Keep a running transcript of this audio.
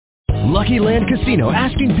Lucky Land Casino,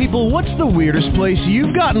 asking people, what's the weirdest place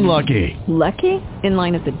you've gotten lucky? Lucky? In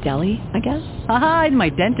line at the deli, I guess? Aha, in my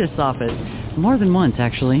dentist's office. More than once,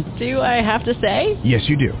 actually. Do I have to say? Yes,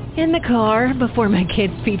 you do. In the car before my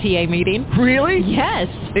kids' PTA meeting. Really? Yes.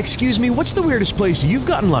 Excuse me, what's the weirdest place you've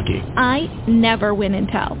gotten lucky? I never win and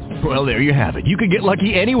tell. Well, there you have it. You can get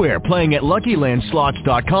lucky anywhere, playing at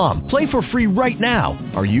LuckyLandSlots.com. Play for free right now.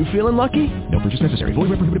 Are you feeling lucky? No purchase necessary. Void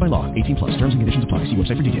where prohibited by law. 18 plus. Terms and conditions apply. See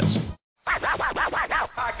website for details. I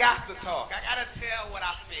got to talk. I got to tell what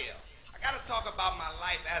I feel. I got to talk about my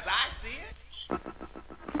life as I see it.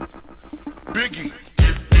 Biggie.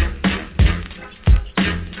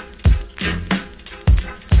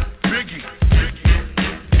 Biggie.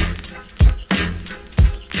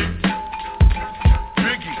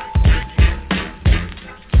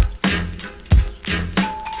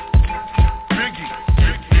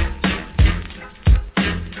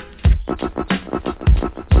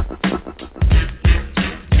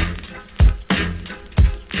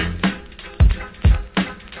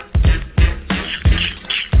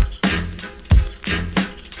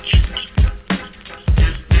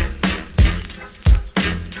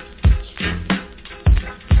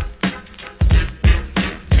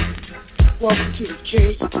 Welcome to the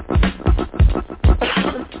King.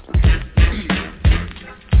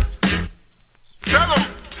 Tell him.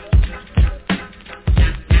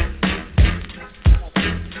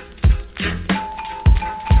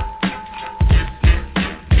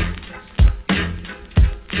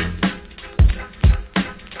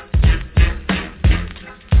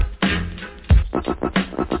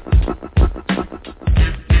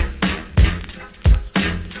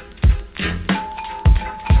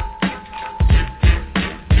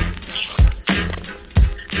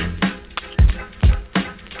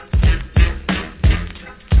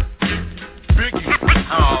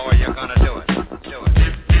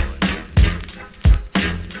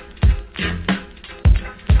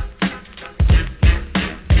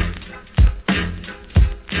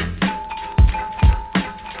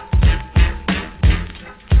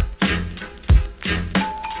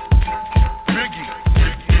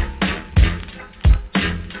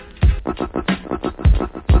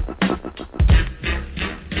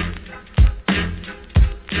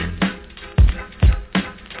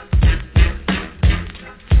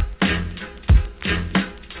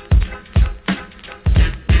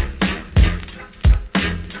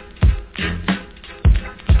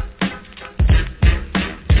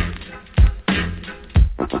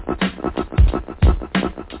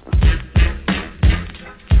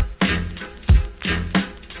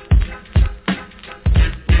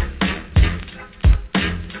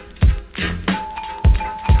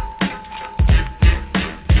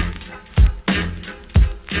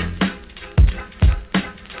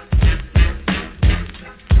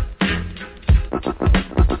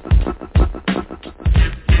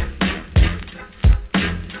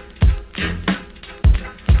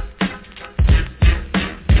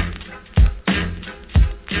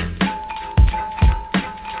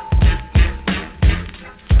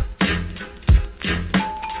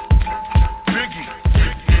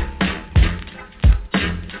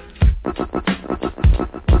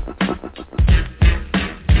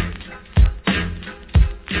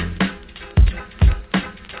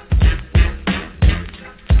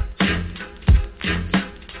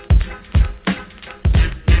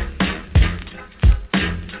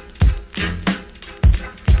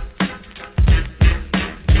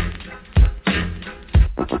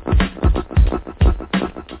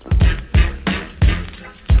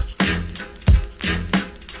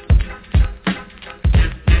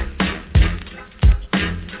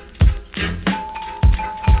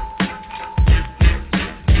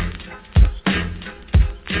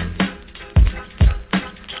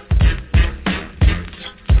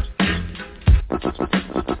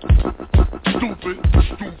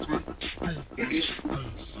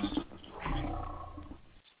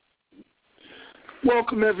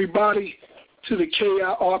 Welcome, everybody, to the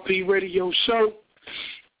KIRP radio show.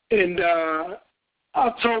 And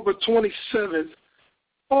October 27th,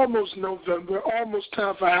 almost November, almost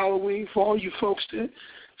time for Halloween for all you folks that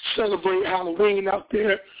celebrate Halloween out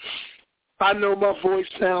there. I know my voice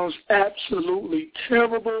sounds absolutely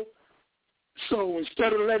terrible, so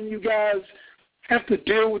instead of letting you guys have to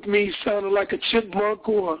deal with me sounding like a chipmunk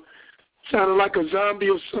or sounding like a zombie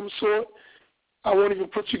of some sort, I won't even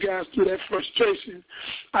put you guys through that frustration.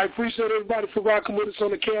 I appreciate everybody for rocking with us on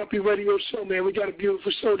the KRP radio show, man. We got a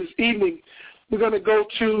beautiful show this evening. We're going to go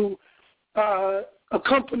to a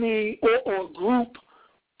company or a group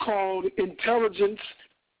called Intelligence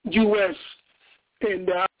US. And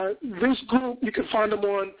this group, you can find them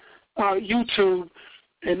on YouTube,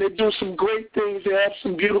 and they do some great things. They have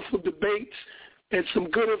some beautiful debates and some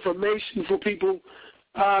good information for people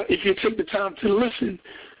if you take the time to listen.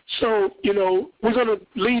 So, we're going to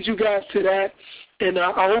lead you guys to that, and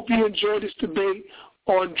I hope you enjoy this debate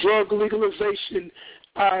on drug legalization.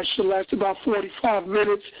 It should last about 45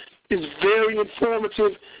 minutes. It's very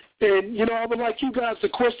informative. And, I would like you guys to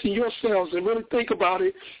question yourselves and really think about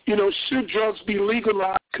it. Should drugs be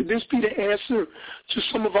legalized? Could this be the answer to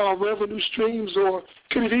some of our revenue streams, or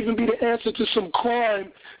could it even be the answer to some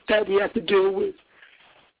crime that we have to deal with?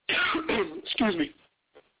 Excuse me.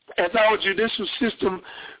 As our judicial system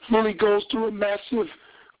really goes through a massive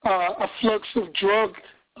afflux of drug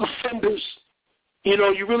offenders,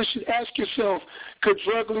 you really should ask yourself, could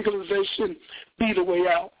drug legalization be the way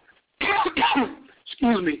out?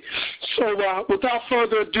 Excuse me. So without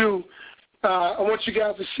further ado, I want you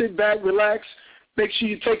guys to sit back, relax, make sure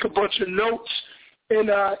you take a bunch of notes, and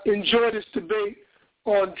enjoy this debate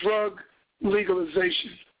on drug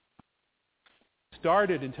legalization.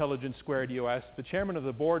 Started Intelligence Squared US, the chairman of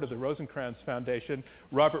the board of the Rosencrantz Foundation,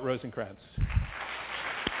 Robert Rosencrantz.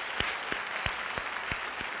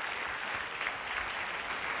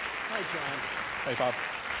 Hi, John. Hey, Bob.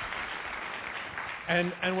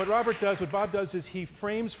 And what Bob does is he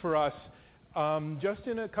frames for us, just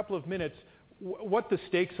in a couple of minutes, what the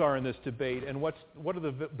stakes are in this debate and what are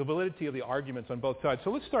the validity of the arguments on both sides.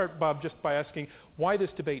 So let's start, Bob, just by asking, why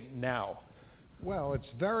this debate now? Well, it's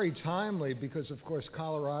very timely because, of course,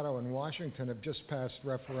 Colorado and Washington have just passed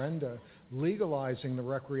referenda legalizing the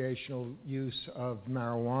recreational use of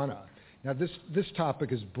marijuana. Now, this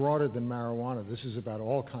topic is broader than marijuana. This is about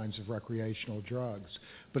all kinds of recreational drugs.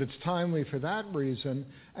 But it's timely for that reason,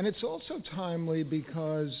 and it's also timely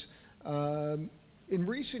because in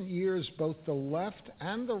recent years, both the left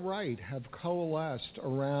and the right have coalesced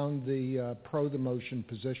around the pro-the-motion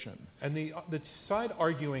position. And the side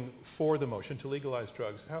arguing for the motion to legalize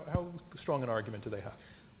drugs, how strong an argument do they have?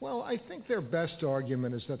 Well, I think their best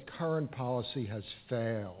argument is that current policy has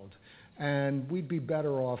failed, and we'd be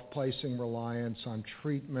better off placing reliance on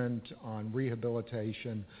treatment, on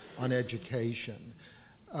rehabilitation, on education.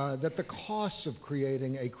 That the costs of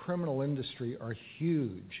creating a criminal industry are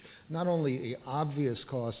huge. Not only the obvious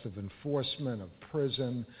cost of enforcement, of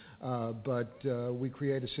prison, but we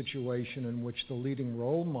create a situation in which the leading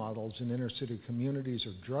role models in inner city communities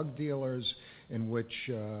are drug dealers, in which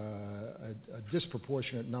a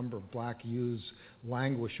disproportionate number of black youths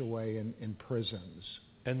languish away in prisons.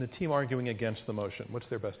 And the team arguing against the motion, what's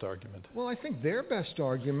their best argument? Well, I think their best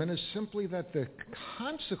argument is simply that the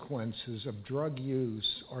consequences of drug use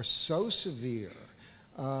are so severe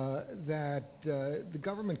that the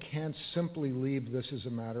government can't simply leave this as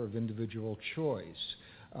a matter of individual choice.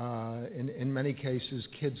 In many cases,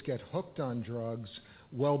 kids get hooked on drugs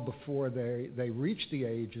well before they reach the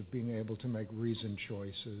age of being able to make reasoned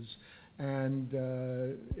choices. And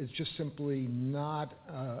it's just simply not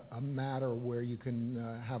a matter where you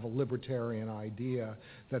can have a libertarian idea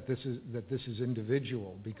that this is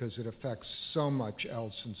individual, because it affects so much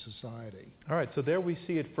else in society. All right, so there we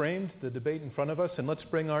see it framed, the debate in front of us, and let's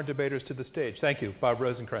bring our debaters to the stage. Thank you, Bob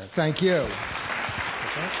Rosencrantz. Thank you.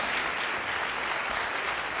 Okay.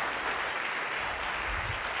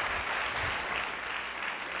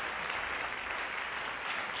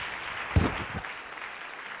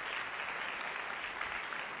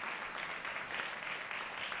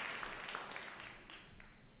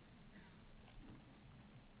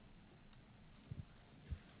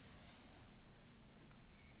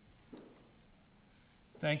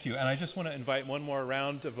 Thank you. And I just want to invite one more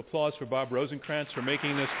round of applause for Bob Rosencrantz for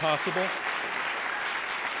making this possible.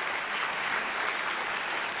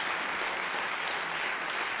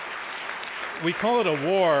 We call it a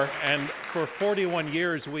war, and for 41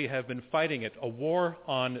 years we have been fighting it, a war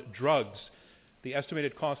on drugs. The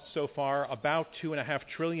estimated cost so far, about $2.5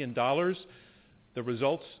 trillion. The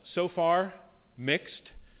results so far,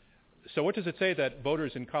 mixed. So what does it say that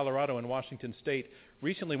voters in Colorado and Washington State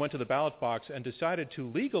recently went to the ballot box and decided to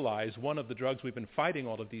legalize one of the drugs we've been fighting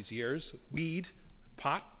all of these years, weed,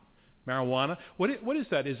 pot, marijuana? What is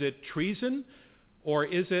that? Is it treason, or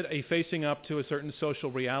is it a facing up to a certain social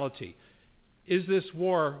reality? Is this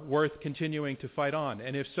war worth continuing to fight on?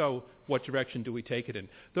 And if so, what direction do we take it in?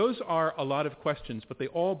 Those are a lot of questions, but they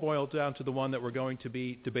all boil down to the one that we're going to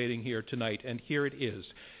be debating here tonight, and here it is.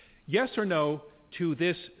 Yes or no to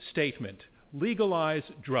this statement, legalize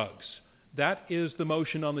drugs. That is the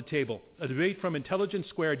motion on the table. A debate from Intelligence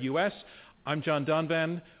Squared US. I'm John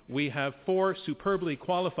Donvan. We have 4 superbly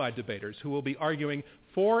qualified debaters who will be arguing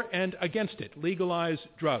for and against it. Legalize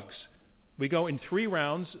drugs. We go in 3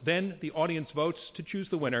 rounds, then the audience votes to choose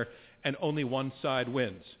the winner, and only one side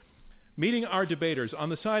wins. Meeting our debaters, on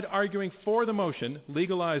the side arguing for the motion,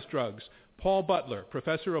 legalize drugs, Paul Butler,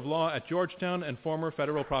 professor of law at Georgetown and former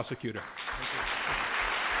federal prosecutor.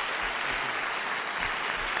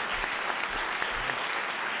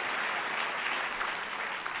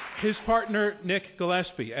 His partner, Nick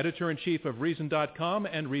Gillespie, editor-in-chief of Reason.com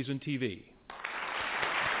and Reason TV.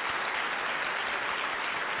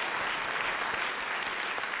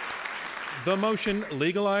 The motion,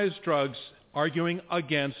 legalize drugs, arguing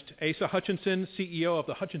against Asa Hutchinson, CEO of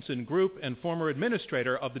the Hutchinson Group and former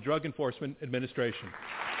administrator of the Drug Enforcement Administration.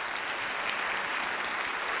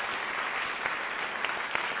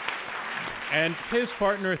 And his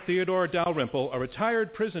partner, Theodore Dalrymple, a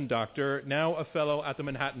retired prison doctor, now a fellow at the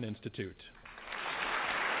Manhattan Institute.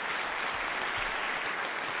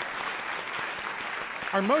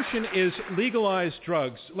 Our motion is legalize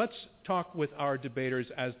drugs. Let's talk with our debaters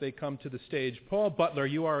as they come to the stage. Paul Butler,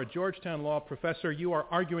 you are a Georgetown law professor. You are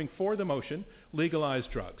arguing for the motion, legalize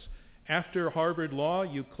drugs. After Harvard Law,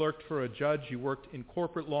 you clerked for a judge. You worked in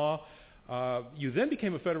corporate law. You then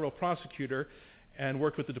became a federal prosecutor and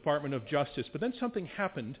worked with the Department of Justice. But then something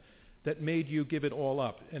happened that made you give it all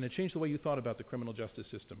up, and it changed the way you thought about the criminal justice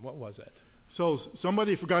system. What was it? So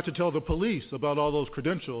somebody forgot to tell the police about all those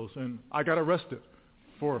credentials, and I got arrested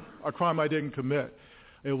for a crime I didn't commit.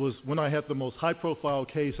 It was when I had the most high-profile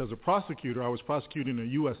case as a prosecutor. I was prosecuting a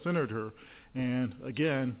U.S. senator, and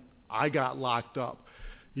again, I got locked up.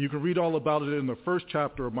 You can read all about it in the first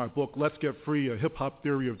chapter of my book, Let's Get Free, A Hip-Hop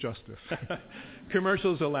Theory of Justice.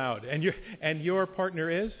 Commercials allowed. And your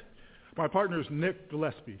partner is? My partner is Nick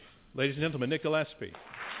Gillespie. Ladies and gentlemen, Nick Gillespie.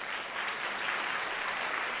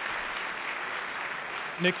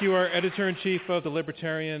 Nick, you are editor-in-chief of the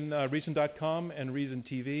libertarian Reason.com and Reason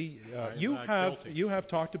TV. You have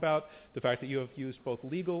talked about the fact that you have used both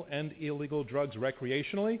legal and illegal drugs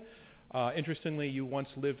recreationally. Interestingly, you once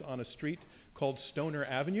lived on a street called Stoner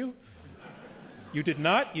Avenue. You did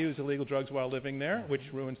not use illegal drugs while living there, which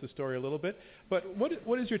ruins the story a little bit. But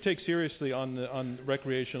what is your take seriously on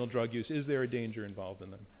recreational drug use? Is there a danger involved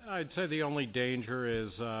in them? I'd say the only danger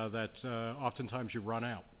is that oftentimes you run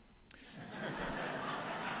out.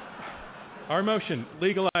 Our motion,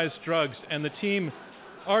 legalize drugs, and the team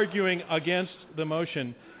arguing against the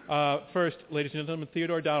motion. First, ladies and gentlemen,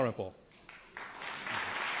 Theodore Dalrymple.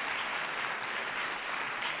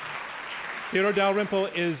 Theodore Dalrymple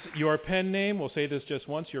is your pen name. We'll say this just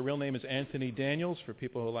once. Your real name is Anthony Daniels for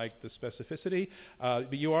people who like the specificity.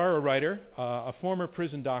 But you are a writer, a former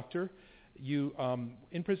prison doctor. You,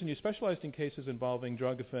 in prison, you specialized in cases involving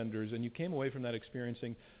drug offenders, and you came away from that experience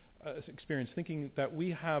thinking that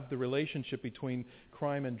we have the relationship between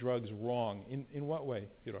crime and drugs wrong. In what way,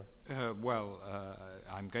 Theodore?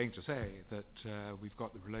 I'm going to say that we've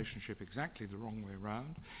got the relationship exactly the wrong way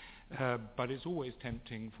around. But it's always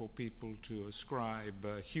tempting for people to ascribe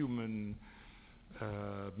human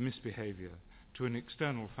misbehavior to an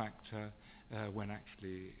external factor when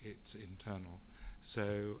actually it's internal.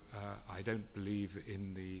 So I don't believe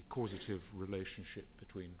in the causative relationship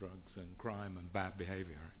between drugs and crime and bad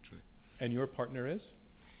behavior, actually. And your partner is?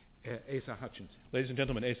 Asa Hutchinson. Ladies and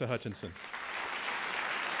gentlemen, Asa Hutchinson.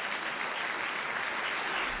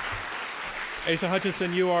 Asa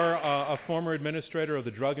Hutchinson, you are a former administrator of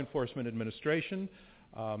the Drug Enforcement Administration.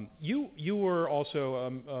 You were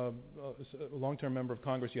also a long-term member of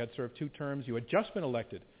Congress. You had served 2 terms. You had just been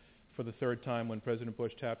elected for the 3rd time when President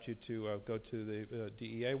Bush tapped you to go to the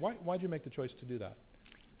DEA. Why did you make the choice to do that?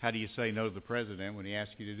 How do you say no to the president when he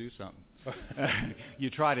asks you to do something? You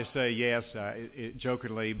try to say yes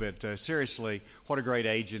jokingly, but seriously, what a great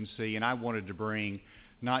agency. And I wanted to bring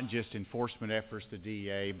not just enforcement efforts to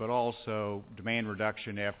DEA, but also demand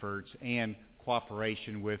reduction efforts and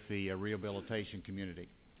cooperation with the rehabilitation community.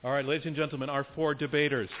 All right, ladies and gentlemen, our 4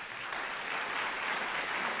 debaters.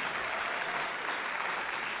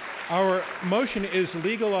 Our motion is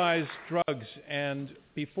legalize drugs, and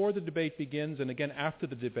before the debate begins, and again after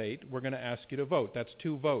the debate, we're going to ask you to vote. That's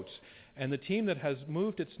 2 votes. And the team that has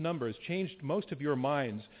moved its numbers, changed most of your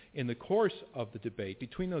minds in the course of the debate,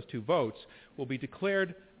 between those 2 votes, will be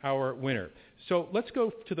declared our winner. So let's go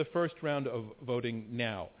to the first round of voting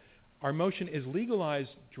now. Our motion is legalize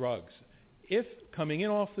drugs. If, coming in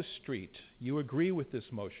off the street, you agree with this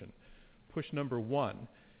motion, push number 1.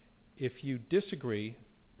 If you disagree,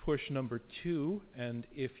 push number 2, and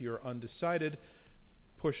if you're undecided,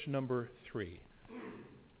 push number 3.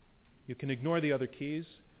 You can ignore the other keys,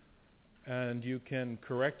 and you can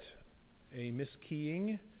correct a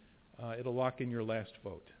miskeying. It'll lock in your last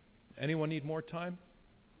vote. Anyone need more time?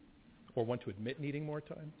 Or want to admit needing more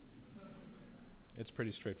time? It's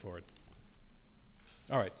pretty straightforward.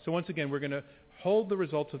 All right, so once again, we're going to hold the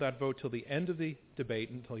results of that vote till the end of the debate,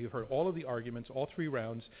 until you've heard all of the arguments, all three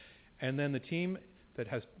rounds, and then the team that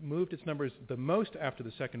has moved its numbers the most after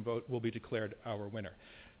the second vote will be declared our winner.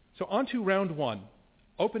 So on to round one,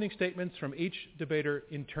 opening statements from each debater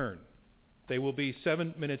in turn. They will be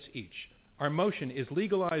 7 minutes each. Our motion is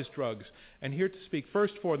legalize drugs, and here to speak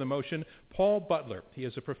first for the motion, Paul Butler. He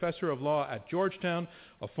is a professor of law at Georgetown,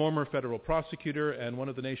 a former federal prosecutor, and one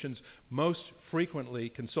of the nation's most frequently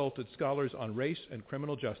consulted scholars on race and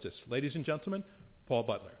criminal justice. Ladies and gentlemen, Paul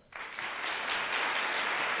Butler.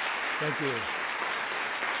 Thank you.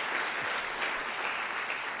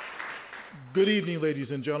 Good evening, ladies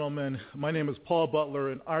and gentlemen. My name is Paul Butler,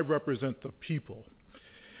 and I represent the people.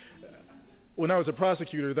 When I was a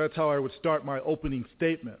prosecutor, that's how I would start my opening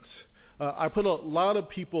statements. I put a lot of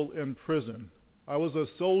people in prison. I was a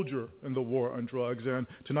soldier in the war on drugs, and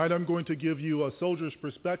tonight I'm going to give you a soldier's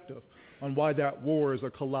perspective on why that war is a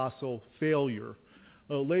colossal failure.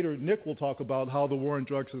 Later, Nick will talk about how the war on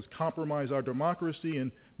drugs has compromised our democracy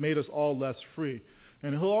and made us all less free.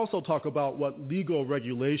 And he'll also talk about what legal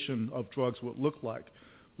regulation of drugs would look like.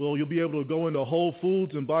 Well, you'll be able to go into Whole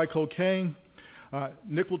Foods and buy cocaine.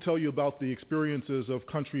 Nick will tell you about the experiences of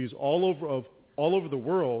countries all over the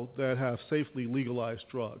world that have safely legalized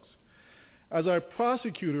drugs. As a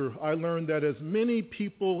prosecutor, I learned that as many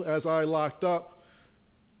people as I locked up,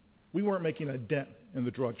 we weren't making a dent in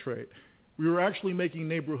the drug trade. We were actually making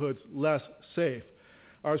neighborhoods less safe.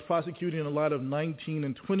 I was prosecuting a lot of 19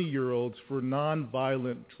 and 20-year-olds for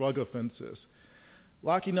nonviolent drug offenses.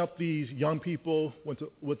 Locking up these young people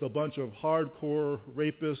with a bunch of hardcore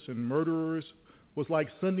rapists and murderers was like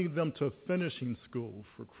sending them to finishing school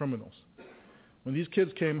for criminals. When these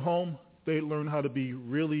kids came home, they learned how to be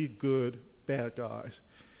really good bad guys.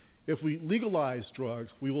 If we legalize drugs,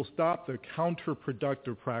 we will stop the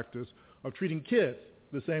counterproductive practice of treating kids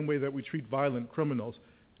the same way that we treat violent criminals,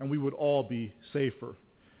 and we would all be safer.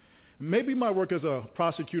 Maybe my work as a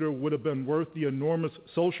prosecutor would have been worth the enormous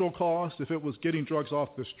social cost if it was getting drugs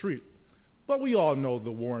off the street. But we all know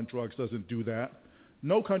the war on drugs doesn't do that.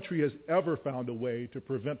 No country has ever found a way to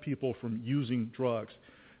prevent people from using drugs.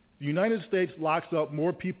 The United States locks up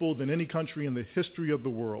more people than any country in the history of the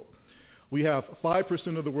world. We have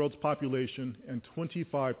 5% of the world's population and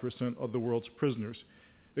 25% of the world's prisoners.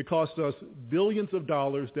 It costs us billions of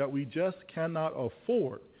dollars that we just cannot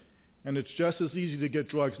afford, and it's just as easy to get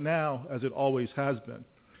drugs now as it always has been.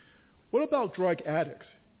 What about drug addicts?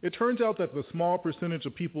 It turns out that the small percentage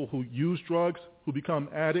of people who use drugs, who become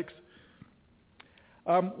addicts,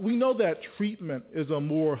 we know that treatment is a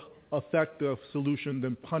more effective solution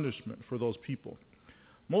than punishment for those people.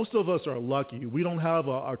 Most of us are lucky. We don't have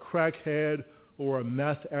a crackhead or a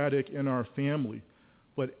meth addict in our family,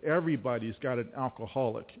 but everybody's got an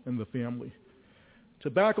alcoholic in the family.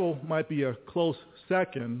 Tobacco might be a close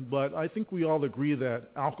second, but I think we all agree that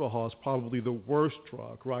alcohol is probably the worst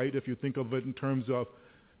drug, right? If you think of it in terms of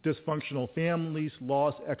dysfunctional families,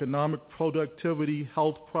 lost economic productivity,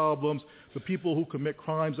 health problems, the people who commit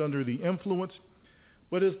crimes under the influence.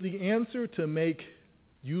 But is the answer to make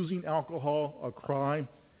using alcohol a crime?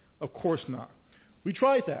 Of course not. We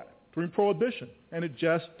tried that during Prohibition, and it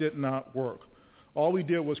just did not work. All we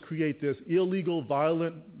did was create this illegal,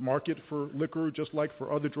 violent market for liquor, just like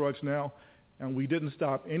for other drugs now, and we didn't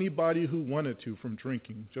stop anybody who wanted to from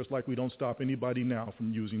drinking, just like we don't stop anybody now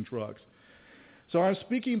from using drugs. So I'm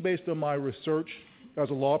speaking based on my research as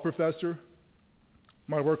a law professor,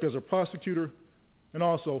 my work as a prosecutor, and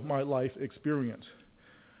also my life experience.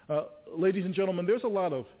 Ladies and gentlemen, there's a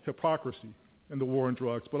lot of hypocrisy in the war on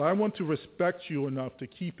drugs, but I want to respect you enough to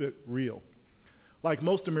keep it real. Like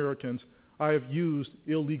most Americans, I have used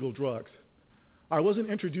illegal drugs. I wasn't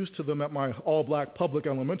introduced to them at my all-black public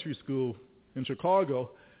elementary school in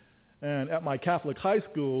Chicago, and at my Catholic high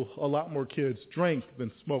school, a lot more kids drank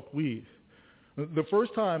than smoked weed. The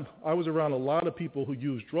first time I was around a lot of people who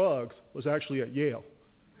used drugs was actually at Yale,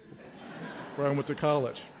 where I went to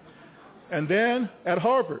college. And then at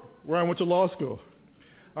Harvard, where I went to law school.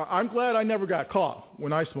 I'm glad I never got caught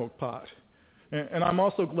when I smoked pot. And I'm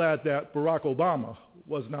also glad that Barack Obama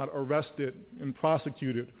was not arrested and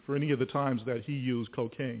prosecuted for any of the times that he used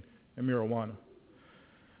cocaine and marijuana.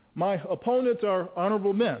 My opponents are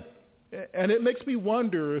honorable men, and it makes me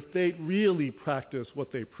wonder if they really practice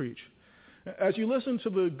what they preach. As you listen to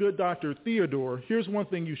the good Dr. Theodore, here's one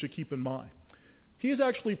thing you should keep in mind. He's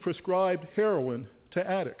actually prescribed heroin to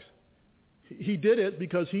addicts. He did it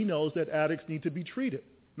because he knows that addicts need to be treated,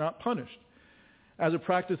 not punished. As a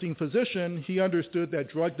practicing physician, he understood that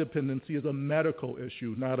drug dependency is a medical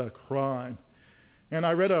issue, not a crime. And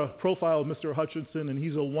I read a profile of Mr. Hutchinson, and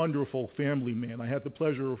he's a wonderful family man. I had the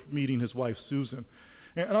pleasure of meeting his wife, Susan.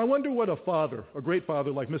 And I wonder what a father, a great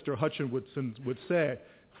father like Mr. Hutchinson would say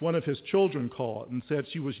if one of his children called and said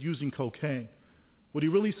she was using cocaine. Would he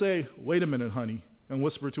really say, "Wait a minute, honey," and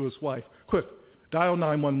whisper to his wife, "Quick, dial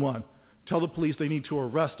 911. Tell the police they need to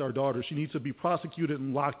arrest our daughter. She needs to be prosecuted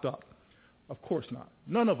and locked up"? Of course not.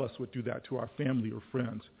 None of us would do that to our family or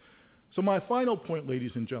friends. So my final point,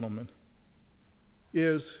 ladies and gentlemen,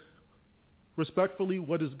 is respectfully,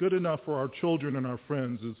 what is good enough for our children and our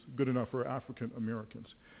friends is good enough for African Americans.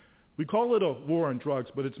 We call it a war on drugs,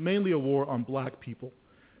 but it's mainly a war on black people.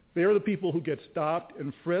 They are the people who get stopped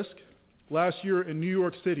and frisked. Last year in New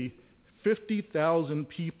York City, 50,000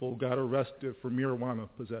 people got arrested for marijuana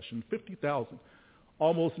possession. 50,000.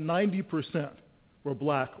 Almost 90% were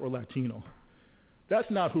black or Latino. That's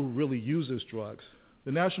not who really uses drugs.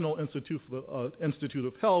 The National Institute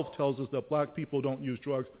of Health tells us that black people don't use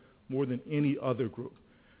drugs more than any other group.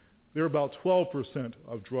 They're about 12%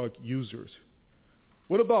 of drug users.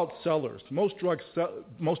 What about sellers? Most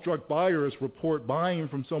drug buyers report buying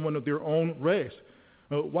from someone of their own race.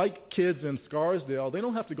 White kids in Scarsdale, they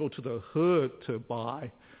don't have to go to the hood to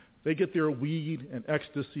buy. They get their weed and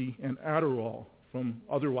ecstasy and Adderall from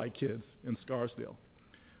other white kids in Scarsdale.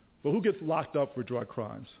 But who gets locked up for drug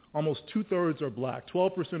crimes? Almost 2/3 are black.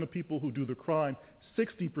 12% of people who do the crime,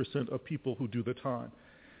 60% of people who do the time.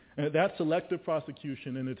 And that's selective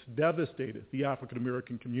prosecution, and it's devastated the African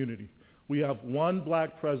American community. We have one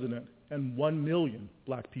black president and 1 million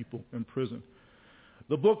black people in prison.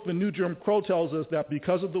 The book, The New Jim Crow, tells us that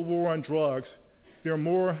because of the war on drugs, there are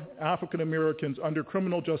more African Americans under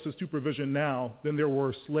criminal justice supervision now than there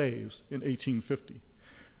were slaves in 1850.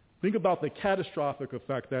 Think about the catastrophic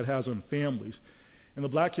effect that has on families. In the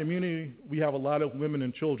black community, we have a lot of women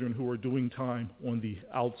and children who are doing time on the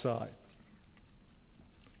outside.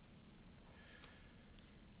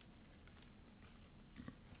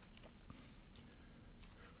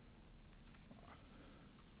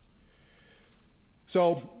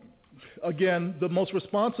 So, again, the most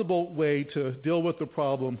responsible way to deal with the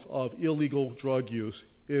problem of illegal drug use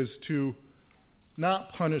is to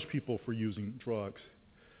not punish people for using drugs.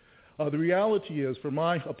 The reality is, for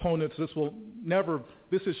my opponents, this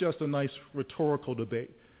is just a nice rhetorical debate.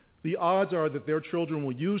 The odds are that their children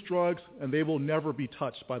will use drugs and they will never be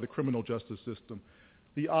touched by the criminal justice system.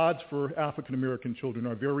 The odds for African American children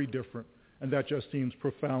are very different, and that just seems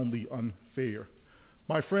profoundly unfair.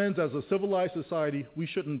 My friends, as a civilized society, we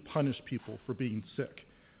shouldn't punish people for being sick.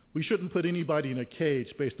 We shouldn't put anybody in a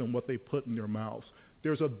cage based on what they put in their mouths.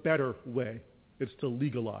 There's a better way. It's to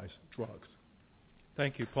legalize drugs.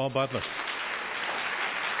 Thank you. Paul Butler.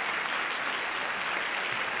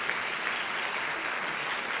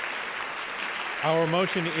 Our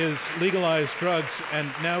motion is legalize drugs, and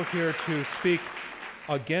now here to speak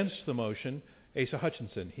against the motion, Asa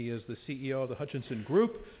Hutchinson. He is the CEO of the Hutchinson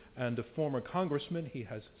Group and a former congressman. He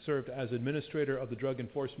has served as administrator of the Drug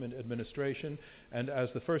Enforcement Administration and as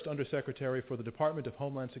the first undersecretary for the Department of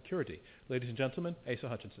Homeland Security. Ladies and gentlemen, Asa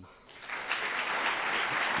Hutchinson.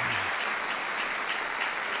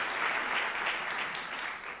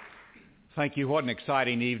 Thank you. What an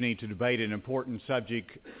exciting evening to debate an important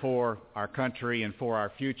subject for our country and for our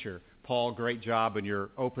future. Paul, great job in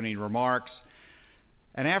your opening remarks.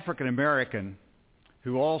 An African American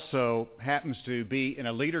who also happens to be in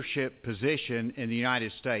a leadership position in the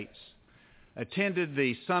United States attended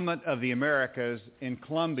the Summit of the Americas in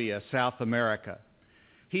Colombia, South America.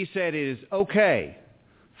 He said it is okay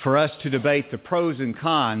for us to debate the pros and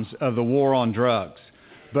cons of the war on drugs,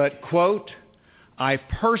 but, quote, I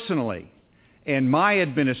personally and my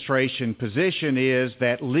administration position is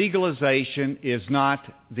that legalization is not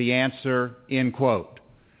the answer, end quote.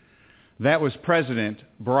 That was President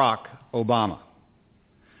Barack Obama.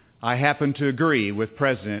 I happen to agree with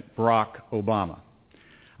President Barack Obama.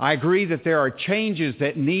 I agree that there are changes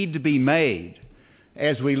that need to be made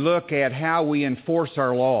as we look at how we enforce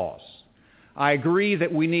our laws. I agree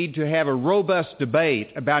that we need to have a robust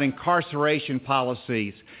debate about incarceration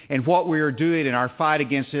policies and what we are doing in our fight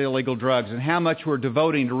against illegal drugs and how much we're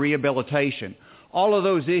devoting to rehabilitation. All of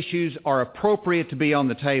those issues are appropriate to be on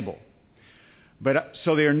the table.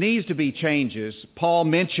 So there needs to be changes. Paul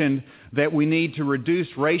mentioned that we need to reduce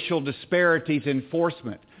racial disparities in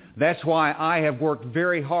enforcement. That's why I have worked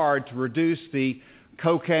very hard to reduce the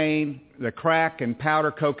cocaine, the crack and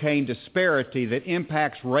powder cocaine disparity that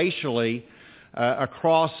impacts racially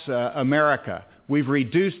across America. We've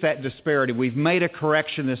reduced that disparity. We've made a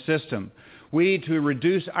correction in the system. We need to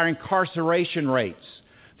reduce our incarceration rates.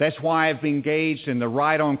 That's why I've engaged in the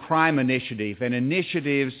Right on Crime initiative and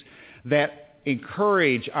initiatives that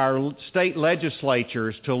encourage our state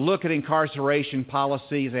legislatures to look at incarceration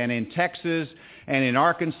policies, and in Texas and in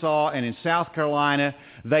Arkansas and in South Carolina,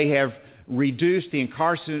 they have reduced the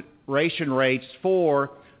incarceration rates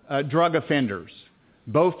for drug offenders,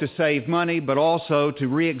 both to save money but also to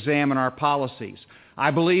re-examine our policies.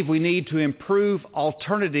 I believe we need to improve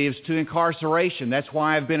alternatives to incarceration. That's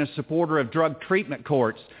why I've been a supporter of drug treatment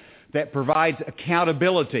courts that provides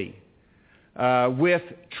accountability with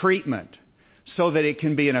treatment so that it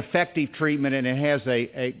can be an effective treatment, and it has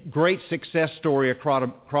a great success story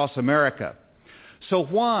across America. So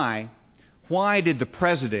why did the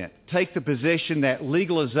President take the position that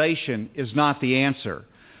legalization is not the answer?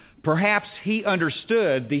 Perhaps he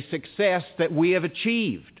understood the success that we have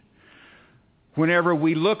achieved. Whenever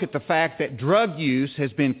we look at the fact that drug use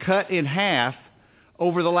has been cut in half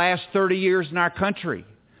over the last 30 years in our country.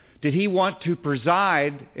 Did he want to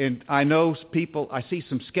preside, and I know people, I see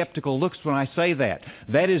some skeptical looks when I say that.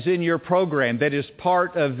 That is in your program. That is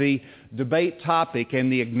part of the debate topic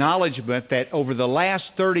and the acknowledgement that over the last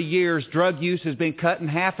 30 years, drug use has been cut in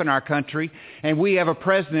half in our country, and we have a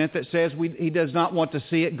president that says he does not want to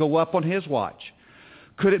see it go up on his watch.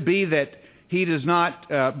 Could it be that he does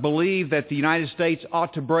not believe that the United States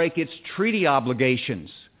ought to break its treaty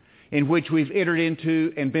obligations in which we've entered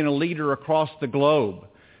into and been a leader across the globe?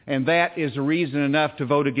 And that is a reason enough to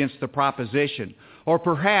vote against the proposition. Or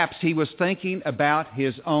perhaps he was thinking about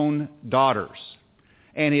his own daughters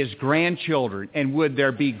and his grandchildren, and would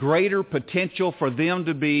there be greater potential for them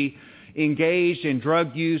to be engaged in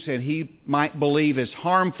drug use, and he might believe is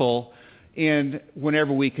harmful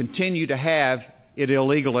whenever we continue to have it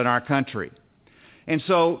illegal in our country. And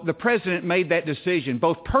so the President made that decision,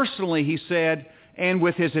 both personally, he said, and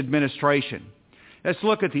with his administration. Let's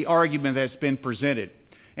look at the argument that's been presented.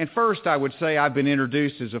 And first, I would say I've been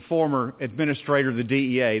introduced as a former administrator of the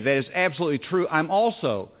DEA. That is absolutely true. I'm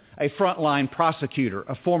also a frontline prosecutor,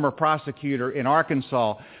 a former prosecutor in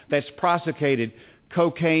Arkansas that's prosecuted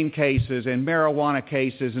cocaine cases and marijuana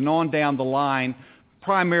cases and on down the line,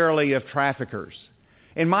 primarily of traffickers.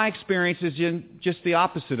 And my experience is just the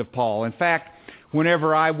opposite of Paul. In fact,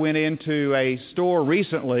 whenever I went into a store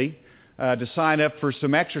recently to sign up for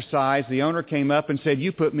some exercise, the owner came up and said,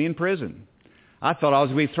 "You put me in prison." I thought I was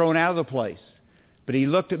going to be thrown out of the place. But he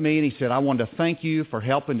looked at me and he said, "I wanted to thank you for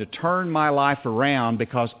helping to turn my life around,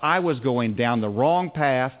 because I was going down the wrong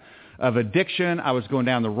path of addiction. I was going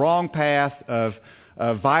down the wrong path of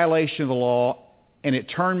violation of the law, and it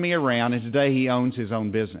turned me around, and today he owns his own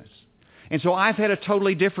business." And so I've had a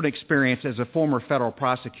totally different experience as a former federal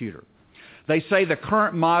prosecutor. They say the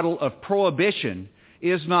current model of prohibition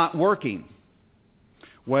is not working.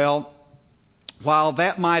 Well, while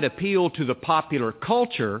that might appeal to the popular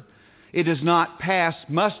culture, it does not pass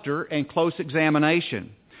muster and close examination.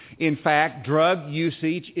 In fact, drug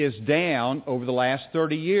usage is down over the last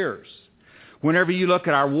 30 years. Whenever you look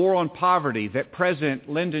at our war on poverty that President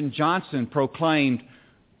Lyndon Johnson proclaimed,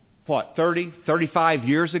 35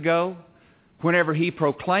 years ago? Whenever he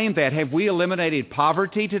proclaimed that, have we eliminated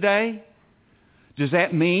poverty today? Does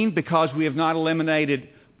that mean because we have not eliminated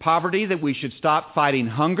poverty that we should stop fighting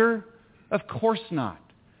hunger? Of course not.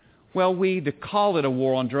 Well, we call it a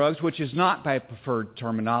war on drugs, which is not my preferred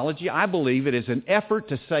terminology. I believe it is an effort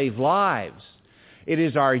to save lives. It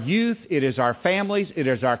is our youth, it is our families, it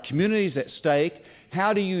is our communities at stake.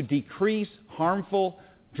 How do you decrease harmful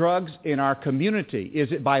drugs in our community?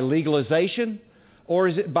 Is it by legalization, or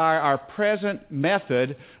is it by our present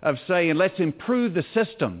method of saying, let's improve the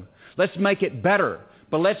system, let's make it better,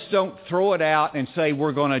 but let's don't throw it out and say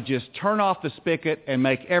we're going to just turn off the spigot and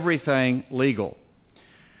make everything legal.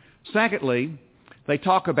 Secondly, they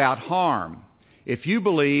talk about harm. If you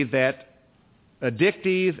believe that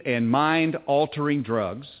addictive and mind-altering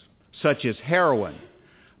drugs, such as heroin,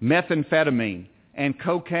 methamphetamine, and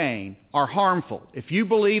cocaine, are harmful, if you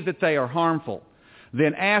believe that they are harmful,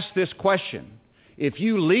 then ask this question. If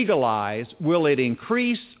you legalize, will it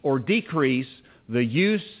increase or decrease the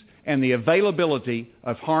use and the availability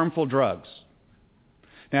of harmful drugs?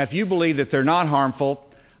 Now, if you believe that they're not harmful,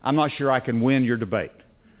 I'm not sure I can win your debate.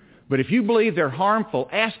 But if you believe they're harmful,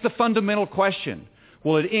 ask the fundamental question,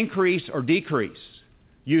 will it increase or decrease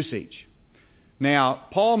usage? Now,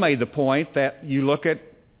 Paul made the point that you look at,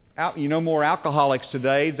 more alcoholics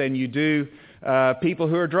today than you do people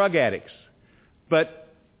who are drug addicts.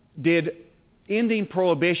 But did ending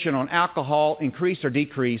prohibition on alcohol increase or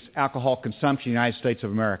decrease alcohol consumption in the United States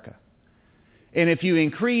of America? And if you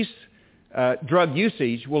increase drug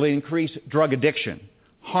usage, will it increase drug addiction,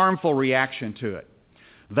 harmful reaction to it?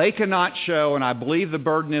 They cannot show, and I believe the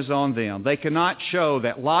burden is on them, they cannot show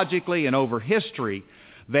that logically and over history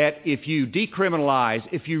that if you decriminalize,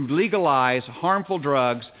 if you legalize harmful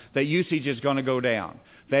drugs, that usage is going to go down.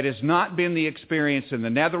 That has not been the experience in the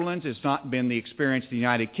Netherlands. It's not been the experience in the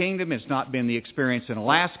United Kingdom. It's not been the experience in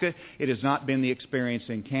Alaska. It has not been the experience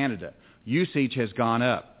in Canada. Usage has gone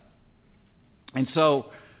up. And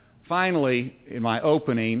so, finally, in my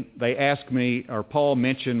opening, they asked me, or Paul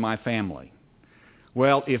mentioned my family.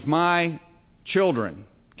 Well, if my children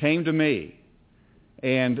came to me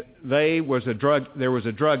and there was a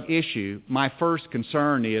drug issue, my first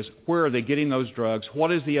concern is, where are they getting those drugs?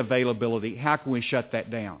 What is the availability? How can we shut that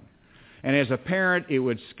down? And as a parent, it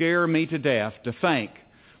would scare me to death to think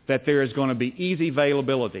that there is going to be easy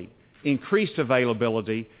availability, increased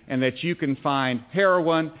availability, and that you can find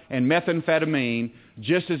heroin and methamphetamine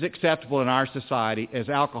just as acceptable in our society as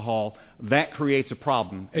alcohol. That creates a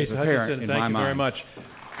problem as a parent in my mind. Thank you very much.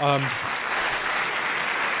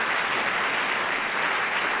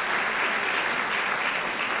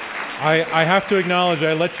 I have to acknowledge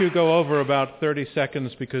I let you go over about 30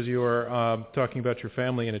 seconds because you were talking about your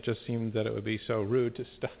family, and it just seemed that it would be so rude to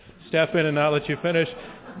step in and not let you finish.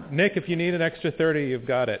 Nick, if you need an extra 30, you've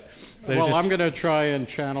got it. Well, I'm going to try and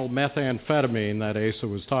channel methamphetamine that Asa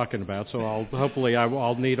was talking about, so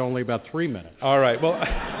I'll need only about 3 minutes. All right. Well,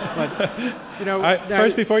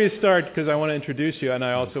 first, before you start, because I want to introduce you, and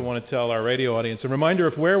I also want to tell our radio audience, a reminder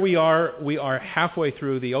of where we are. We are halfway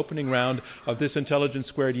through the opening round of this Intelligence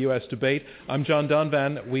Squared U.S. debate. I'm John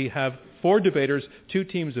Donvan. We have 4 debaters, 2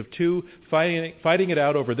 teams of 2, fighting it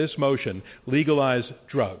out over this motion, legalize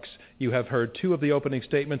drugs. You have heard 2 of the opening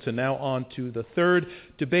statements, and now on to the third.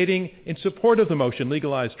 Debating in support of the motion,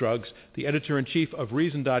 legalize drugs, the editor-in-chief of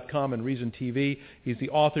Reason.com and Reason TV. He's the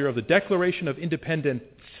author of the Declaration of Independence,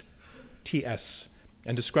 TS,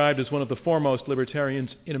 and described as one of the foremost libertarians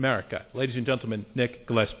in America. Ladies and gentlemen, Nick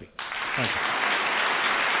Gillespie. Thank you.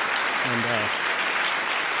 And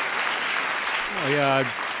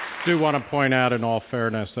I do want to point out, in all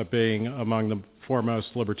fairness, that being among the foremost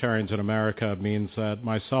libertarians in America means that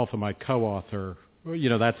myself and my co-author,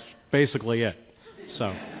 that's basically it.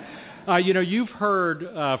 So, you've heard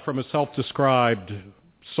from a self-described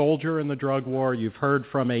soldier in the drug war. You've heard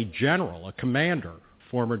from a general, a commander,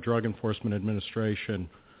 former Drug Enforcement Administration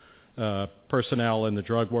personnel in the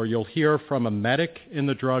drug war. You'll hear from a medic in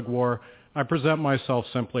the drug war. I present myself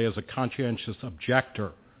simply as a conscientious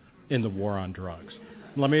objector in the war on drugs.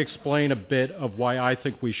 Let me explain a bit of why I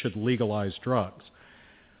think we should legalize drugs.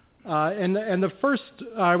 And the first,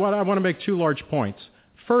 I want to make 2 large points.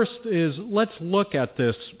 First is, let's look at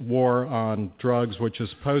this war on drugs, which is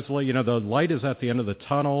supposedly, the light is at the end of the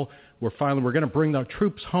tunnel. We're going to bring the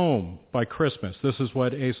troops home by Christmas. This is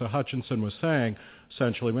what Asa Hutchinson was saying,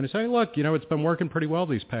 essentially, when he's saying, look, it's been working pretty well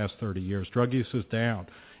these past 30 years. Drug use is down.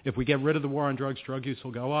 If we get rid of the war on drugs, drug use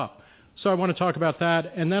will go up. So I want to talk about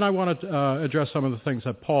that, and then I want to address some of the things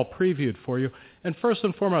that Paul previewed for you. And first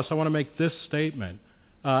and foremost, I want to make this statement,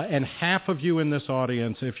 and half of you in this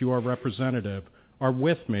audience, if you are representative, are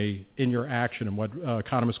with me in your action in what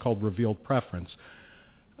economists call revealed preference.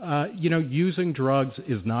 Using drugs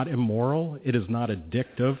is not immoral. It is not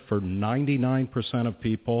addictive for 99% of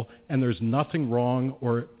people, and there's nothing wrong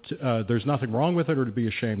there's nothing wrong with it or to be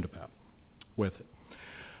ashamed about with it.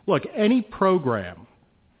 Look, any program.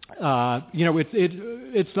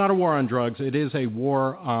 It's not a war on drugs. It is a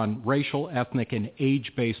war on racial, ethnic, and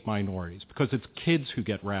age-based minorities because it's kids who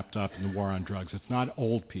get wrapped up in the war on drugs. It's not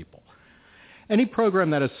old people. Any program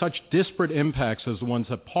that has such disparate impacts as the ones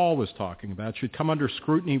that Paul was talking about should come under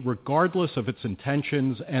scrutiny regardless of its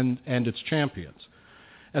intentions and its champions.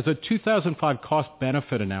 As a 2005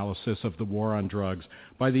 cost-benefit analysis of the war on drugs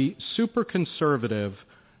by the super conservative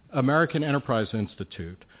American Enterprise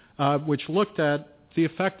Institute, which looked at the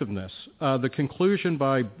effectiveness. The conclusion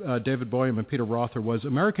by David Boyum and Peter Rother was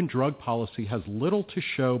American drug policy has little to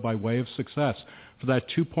show by way of success for that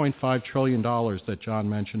 $2.5 trillion that John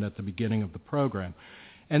mentioned at the beginning of the program.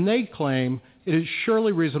 And they claim it is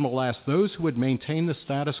surely reasonable to ask those who would maintain the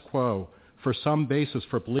status quo for some basis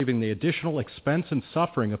for believing the additional expense and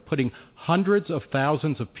suffering of putting hundreds of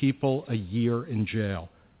thousands of people a year in jail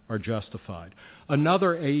are justified.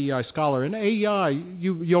 Another AEI scholar, and AEI,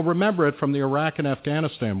 you'll remember it from the Iraq and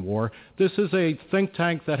Afghanistan war. This is a think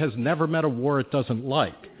tank that has never met a war it doesn't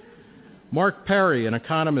like. Mark Perry, an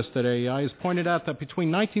economist at AEI, has pointed out that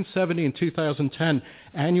between 1970 and 2010,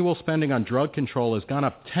 annual spending on drug control has gone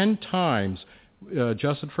up 10 times,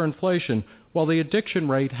 adjusted for inflation, while the addiction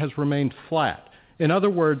rate has remained flat. In other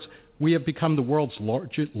words, we have become the world's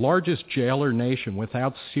largest jailer nation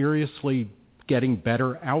without seriously getting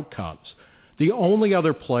better outcomes. The only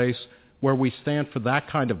other place where we stand for that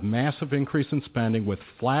kind of massive increase in spending with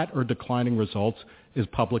flat or declining results is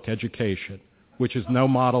public education, which is no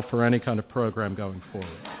model for any kind of program going forward.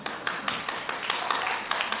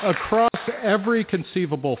 Across every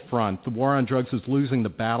conceivable front, the war on drugs is losing the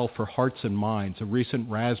battle for hearts and minds. A recent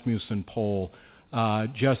Rasmussen poll,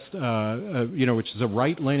 which is a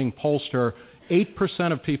right-leaning pollster,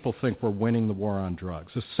 8% of people think we're winning the war on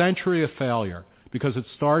drugs. A century of failure, because it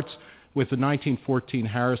starts with the 1914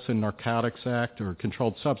 Harrison Narcotics Act, or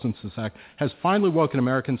Controlled Substances Act, has finally woken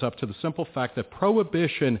Americans up to the simple fact that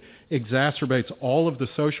prohibition exacerbates all of the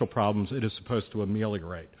social problems it is supposed to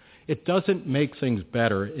ameliorate. It doesn't make things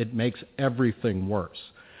better, it makes everything worse.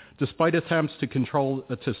 Despite attempts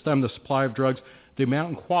to stem the supply of drugs, the amount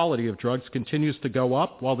and quality of drugs continues to go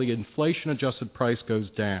up while the inflation-adjusted price goes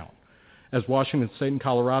down. As Washington State and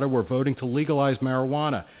Colorado were voting to legalize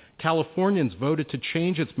marijuana, Californians voted to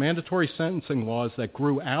change its mandatory sentencing laws that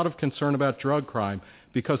grew out of concern about drug crime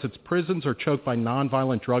because its prisons are choked by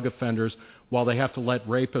nonviolent drug offenders while they have to let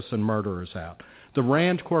rapists and murderers out. The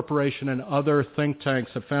Rand Corporation and other think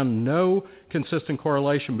tanks have found no consistent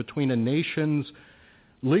correlation between a nation's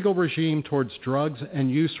legal regime towards drugs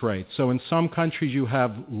and use rates. So in some countries you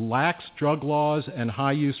have lax drug laws and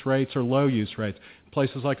high use rates or low use rates. In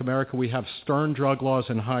places like America we have stern drug laws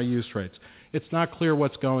and high use rates. It's not clear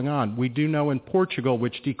what's going on. We do know in Portugal,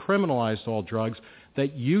 which decriminalized all drugs,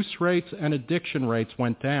 that use rates and addiction rates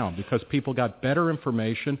went down because people got better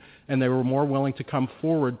information and they were more willing to come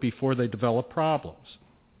forward before they developed problems.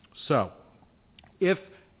 So, if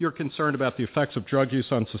you're concerned about the effects of drug use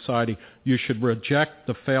on society, you should reject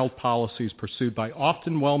the failed policies pursued by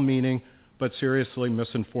often well-meaning but seriously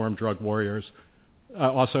misinformed drug warriors,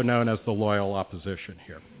 also known as the loyal opposition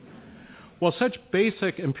here. While such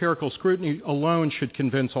basic empirical scrutiny alone should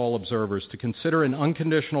convince all observers to consider an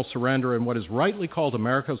unconditional surrender in what is rightly called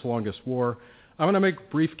America's longest war, I want to make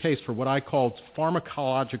a brief case for what I call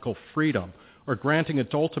pharmacological freedom, or granting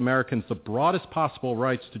adult Americans the broadest possible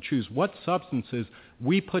rights to choose what substances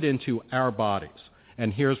we put into our bodies.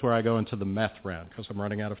 And here's where I go into the meth round, because I'm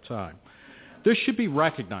running out of time. This should be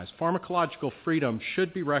recognized. Pharmacological freedom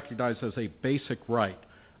should be recognized as a basic right.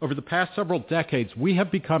 Over the past several decades, we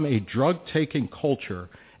have become a drug-taking culture,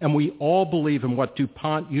 and we all believe in what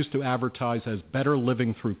DuPont used to advertise as better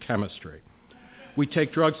living through chemistry. We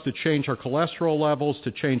take drugs to change our cholesterol levels,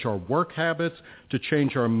 to change our work habits, to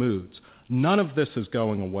change our moods. None of this is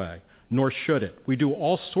going away, nor should it. We do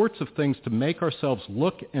all sorts of things to make ourselves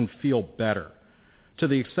look and feel better. To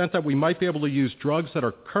the extent that we might be able to use drugs that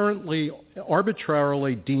are currently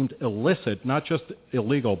arbitrarily deemed illicit, not just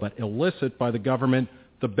illegal, but illicit by the government,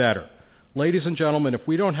 the better. Ladies and gentlemen, if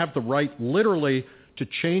we don't have the right literally to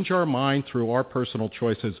change our mind through our personal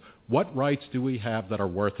choices, what rights do we have that are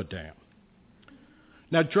worth a damn?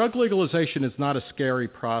 Now, drug legalization is not a scary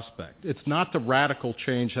prospect. It's not the radical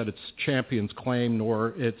change that its champions claim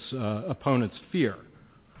nor its opponents fear.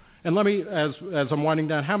 And let me, as I'm winding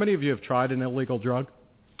down, how many of you have tried an illegal drug?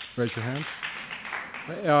 Raise your hand.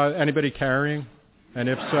 Anybody carrying? And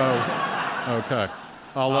if so, okay.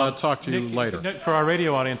 I'll talk to you later. For our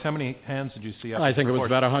radio audience, how many hands did you see? I think it was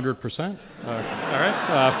about 100%. All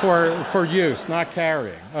right. For use, not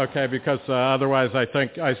carrying. Okay, because otherwise I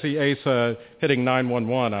think I see Asa hitting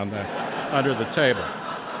 911 on under the table.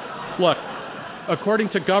 Look, according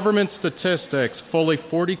to government statistics, fully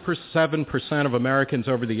 47% of Americans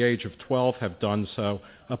over the age of 12 have done so,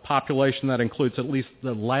 a population that includes at least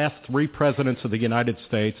the last 3 presidents of the United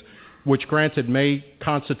States, which granted may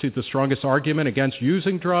constitute the strongest argument against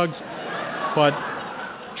using drugs, but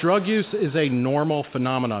drug use is a normal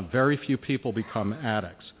phenomenon. Very few people become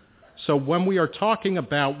addicts. So when we are talking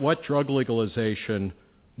about what drug legalization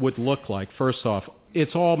would look like, first off,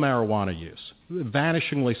 it's all marijuana use.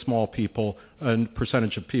 Vanishingly small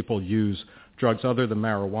percentage of people use drugs other than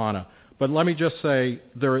marijuana. But let me just say,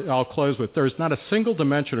 I'll close with, there is not a single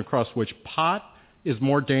dimension across which pot is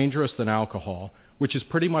more dangerous than alcohol, which is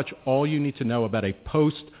pretty much all you need to know about a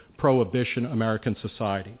post-prohibition American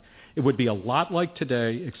society. It would be a lot like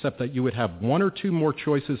today, except that you would have 1 or 2 more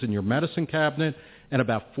choices in your medicine cabinet, and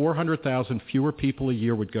about 400,000 fewer people a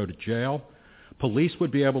year would go to jail. Police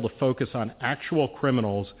would be able to focus on actual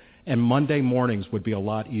criminals, and Monday mornings would be a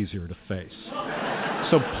lot easier to face.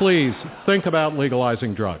 So please, think about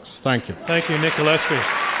legalizing drugs. Thank you. Thank you, Nick Gillespie.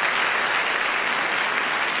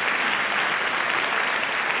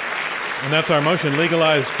 And that's our motion,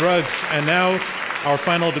 legalize drugs. And now our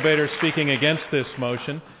final debater speaking against this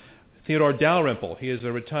motion, Theodore Dalrymple. He is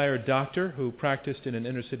a retired doctor who practiced in an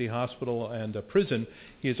inner-city hospital and a prison.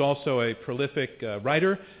 He is also a prolific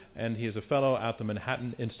writer, and he is a fellow at the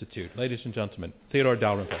Manhattan Institute. Ladies and gentlemen, Theodore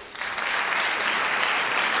Dalrymple.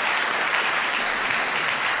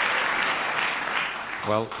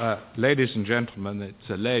 Well, ladies and gentlemen, it's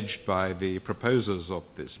alleged by the proposers of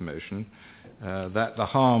this motion that the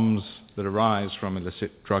harms that arise from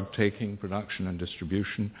illicit drug taking, production and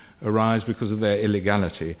distribution arise because of their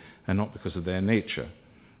illegality and not because of their nature,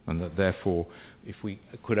 and that therefore if we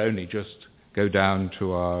could only just go down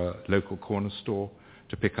to our local corner store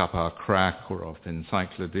to pick up our crack or our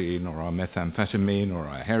phencyclidine or our methamphetamine or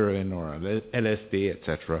our heroin or our LSD,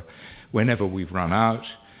 etc., whenever we've run out,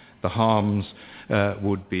 the harms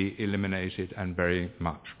would be eliminated and very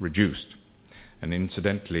much reduced. And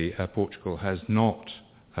incidentally, Portugal has not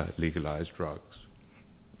legalized drugs,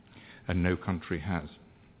 and no country has.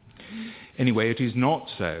 Anyway, it is not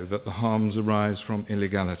so that the harms arise from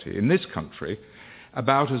illegality. In this country,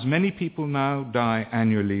 about as many people now die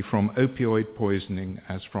annually from opioid poisoning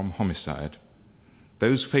as from homicide.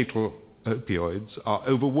 Those fatal opioids are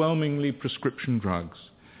overwhelmingly prescription drugs,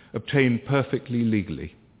 obtained perfectly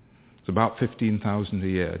legally. It's about 15,000 a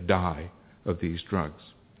year die of these drugs.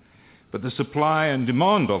 But the supply and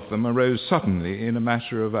demand of them arose suddenly in a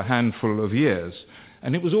matter of a handful of years,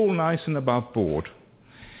 and it was all nice and above board.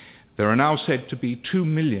 There are now said to be 2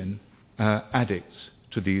 million addicts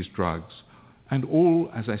to these drugs, and all,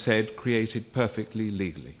 as I said, created perfectly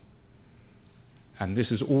legally. And this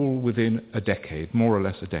is all within a decade, more or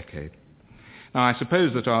less a decade. Now, I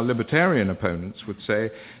suppose that our libertarian opponents would say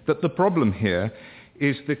that the problem here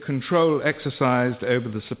is the control exercised over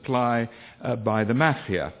the supply by the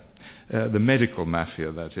mafia, the medical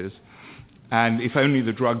mafia, that is. And if only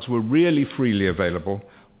the drugs were really freely available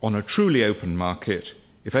on a truly open market,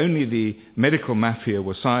 if only the medical mafia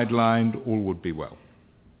were sidelined, all would be well.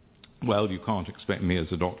 Well, you can't expect me as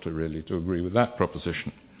a doctor really to agree with that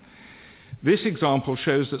proposition. This example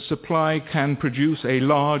shows that supply can produce a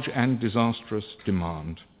large and disastrous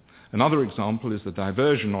demand. Another example is the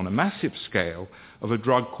diversion on a massive scale of a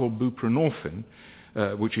drug called buprenorphine,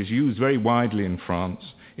 which is used very widely in France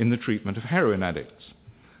in the treatment of heroin addicts.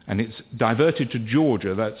 And it's diverted to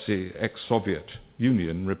Georgia, that's the ex-Soviet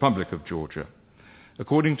Union, Republic of Georgia.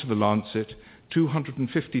 According to The Lancet,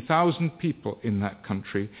 250,000 people in that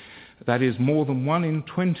country, that is more than 1 in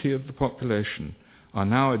 20 of the population, are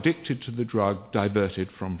now addicted to the drug diverted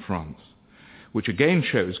from France, which again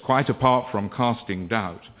shows, quite apart from casting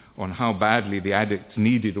doubt on how badly the addicts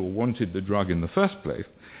needed or wanted the drug in the first place,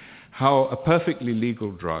 how a perfectly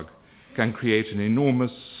legal drug can create an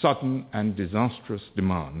enormous, sudden and disastrous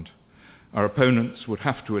demand. Our opponents would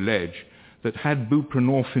have to allege that had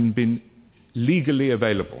buprenorphine been legally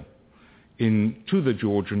available to the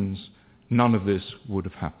Georgians, none of this would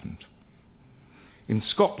have happened. In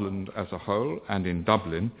Scotland as a whole and in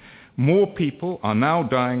Dublin, more people are now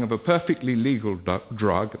dying of a perfectly legal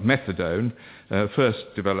drug, methadone, first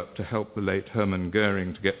developed to help the late Hermann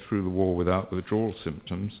Goering to get through the war without withdrawal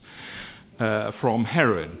symptoms, from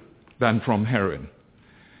heroin than from heroin.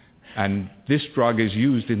 And this drug is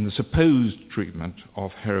used in the supposed treatment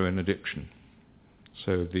of heroin addiction.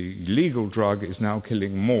 So the legal drug is now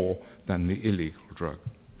killing more than the illegal drug.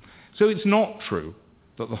 So it's not true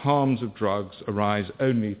that the harms of drugs arise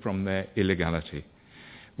only from their illegality.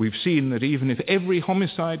 We've seen that even if every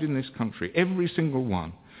homicide in this country, every single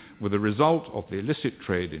one, were the result of the illicit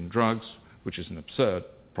trade in drugs, which is an absurd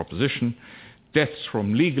proposition, deaths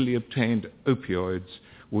from legally obtained opioids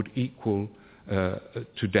would equal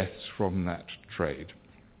to deaths from that trade.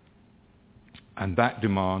 And that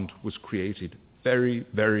demand was created very,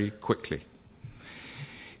 very quickly.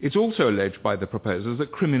 It's also alleged by the proposers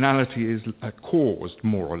that criminality is caused,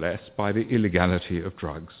 more or less, by the illegality of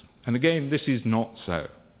drugs. And again, this is not so.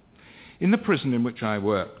 In the prison in which I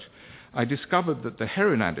worked, I discovered that the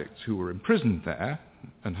heroin addicts who were imprisoned there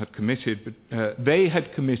and had committed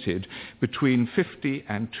between 50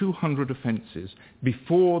 and 200 offences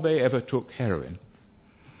before they ever took heroin.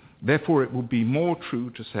 Therefore, it would be more true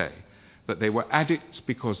to say that they were addicts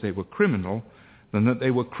because they were criminal than that they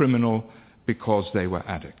were criminal because they were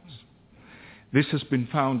addicts. This has been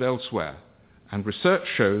found elsewhere, and research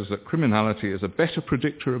shows that criminality is a better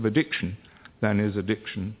predictor of addiction than is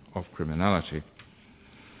addiction of criminality.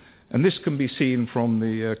 And this can be seen from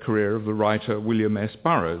the career of the writer William S.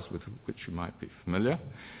 Burroughs, with which you might be familiar,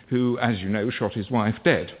 who, as you know, shot his wife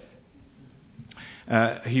dead.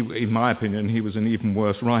 In my opinion, he was an even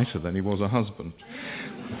worse writer than he was a husband.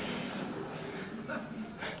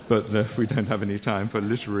 But we don't have any time for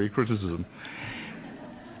literary criticism.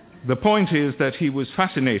 The point is that he was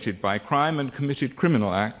fascinated by crime and committed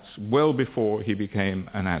criminal acts well before he became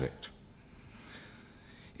an addict.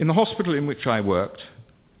 In the hospital in which I worked,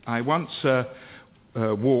 I once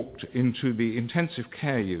walked into the intensive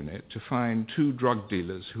care unit to find 2 drug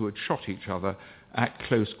dealers who had shot each other at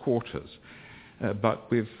close quarters. but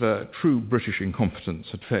with true British incompetence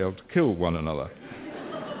had failed to kill one another.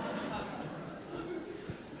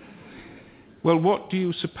 Well, what do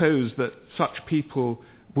you suppose that such people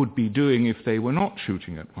would be doing if they were not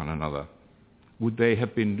shooting at one another? Would they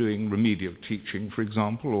have been doing remedial teaching, for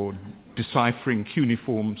example, or deciphering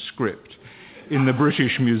cuneiform script in the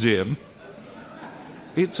British Museum?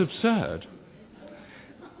 It's absurd.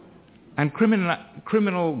 And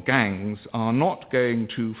criminal gangs are not going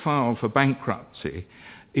to file for bankruptcy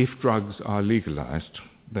if drugs are legalized.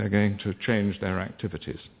 They're going to change their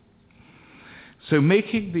activities. So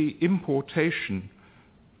making the importation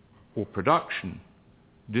or production,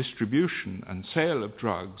 distribution and sale of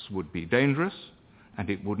drugs would be dangerous, and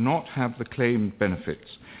it would not have the claimed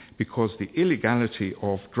benefits, because the illegality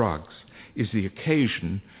of drugs is the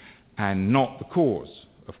occasion and not the cause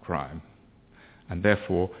of crime. And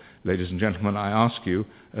therefore, ladies and gentlemen, I ask you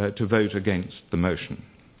to vote against the motion.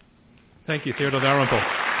 Thank you, Theodore Dalrymple.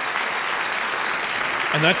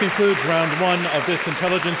 And that concludes round one of this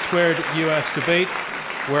Intelligence Squared U.S. debate,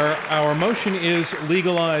 where our motion is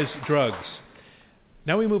legalize drugs.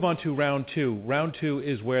 Now we move on to round two. Round two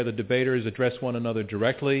is where the debaters address one another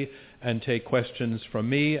directly and take questions from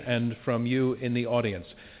me and from you in the audience.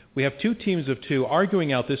 We have two teams of two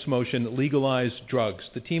arguing out this motion, legalize drugs.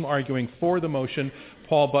 The team arguing for the motion,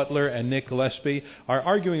 Paul Butler and Nick Gillespie, are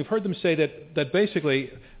arguing, you've heard them say that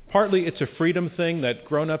basically, partly it's a freedom thing, that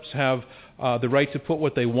grown-ups have the right to put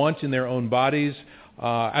what they want in their own bodies,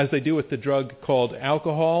 as they do with the drug called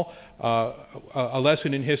alcohol, a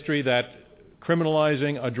lesson in history that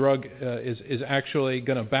criminalizing a drug is actually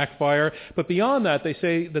going to backfire. But beyond that, they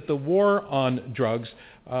say that the war on drugs,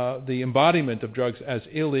 the embodiment of drugs as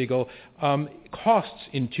illegal, costs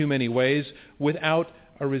in too many ways without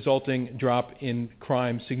a resulting drop in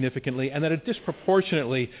crime significantly, and that it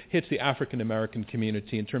disproportionately hits the African American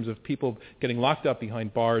community in terms of people getting locked up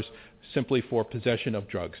behind bars simply for possession of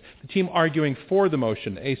drugs. The team arguing for the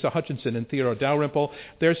motion, Asa Hutchinson and Theodore Dalrymple,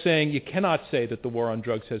 they're saying you cannot say that the war on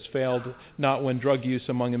drugs has failed, not when drug use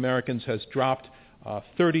among Americans has dropped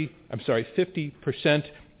 50%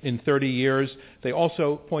 in 30 years. They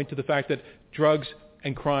also point to the fact that drugs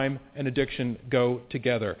and crime and addiction go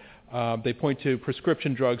together. They point to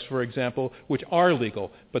prescription drugs, for example, which are legal,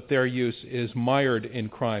 but their use is mired in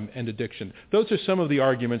crime and addiction. Those are some of the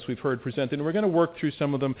arguments we've heard presented, and we're going to work through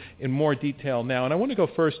some of them in more detail now. And I want to go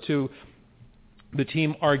first to the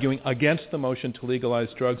team arguing against the motion to legalize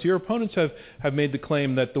drugs. Your opponents have made the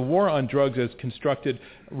claim that the war on drugs as constructed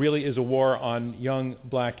really is a war on young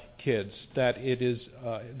black kids, that it is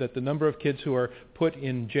that the number of kids who are put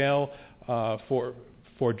in jail for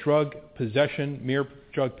drug possession, mere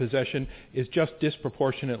drug possession, is just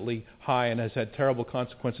disproportionately high and has had terrible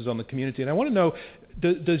consequences on the community. And I want to know,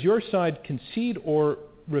 does your side concede or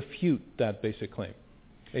refute that basic claim?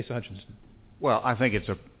 Asa Hutchinson. Well, I think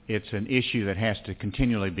it's an issue that has to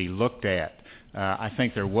continually be looked at. I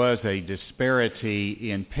think there was a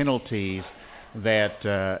disparity in penalties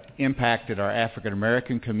that impacted our African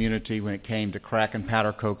American community when it came to crack and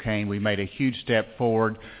powder cocaine. We made a huge step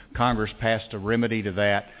forward. Congress passed a remedy to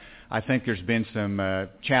that. I think there's been some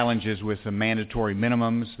challenges with the mandatory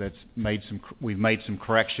minimums. We've made some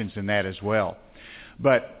corrections in that as well.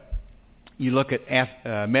 But you look at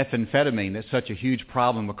methamphetamine, that's such a huge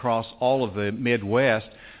problem across all of the Midwest.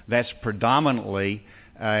 That's predominantly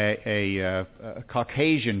a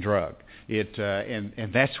Caucasian drug.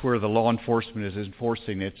 And that's where the law enforcement is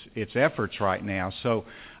enforcing its efforts right now. So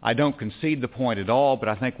I don't concede the point at all, but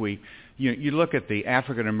I think you look at the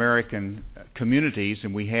African American communities,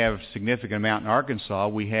 and we have significant amount in Arkansas.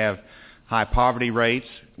 We have high poverty rates.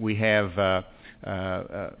 We have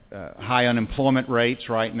high unemployment rates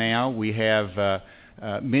right now. We have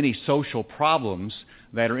many social problems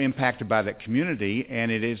that are impacted by that community,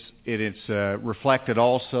 and it is reflected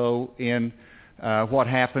also in what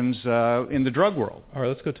happens in the drug world. All right,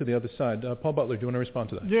 let's go to the other side. Paul Butler, do you want to respond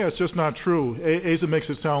to that? Yeah, it's just not true. Asa makes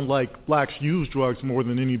it sound like blacks use drugs more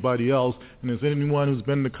than anybody else, and as anyone who's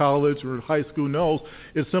been to college or high school knows,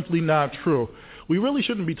 it's simply not true. We really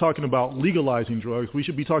shouldn't be talking about legalizing drugs. We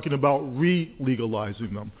should be talking about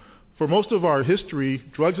re-legalizing them. For most of our history,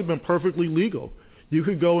 drugs have been perfectly legal. You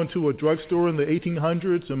could go into a drugstore in the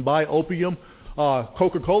 1800s and buy opium.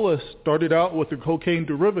 Coca-Cola started out with a cocaine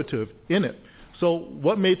derivative in it. So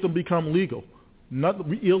what made them become legal?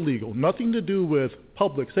 Illegal. Nothing to do with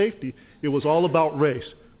public safety. It was all about race.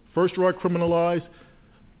 First drug criminalized,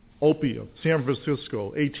 opium, San Francisco,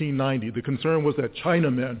 1890. The concern was that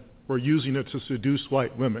Chinamen were using it to seduce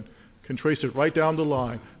white women. Can trace it right down the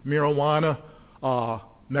line. Marijuana,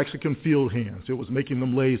 Mexican field hands. It was making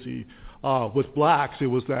them lazy. With blacks, it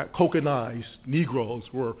was that cokeonized Negroes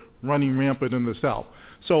were running rampant in the South.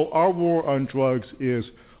 So our war on drugs is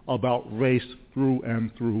about race through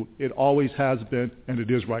and through. It always has been, and it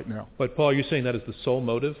is right now. But Paul, you're saying that is the sole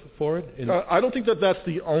motive for it? I don't think that that's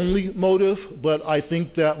the only motive, but I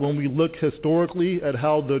think that when we look historically at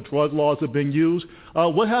how the drug laws have been used,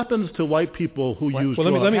 what happens to white people who use drugs?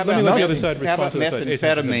 Let me let the other side respond to that.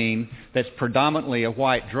 Methamphetamine that's predominantly a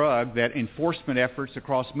white drug, that enforcement efforts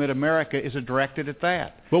across mid-America is directed at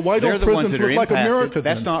that. But why They're don't the ones prisons that are look like impacted. America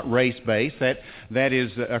then? That's not race-based. That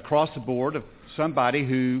is across the board of somebody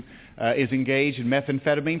who is engaged in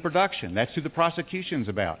methamphetamine production. That's who the prosecution's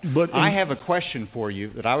about. I have a question for you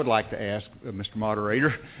that I would like to ask, Mr.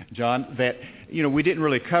 Moderator, John, that we didn't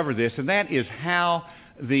really cover this, and that is how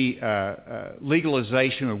the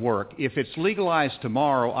legalization would work. If it's legalized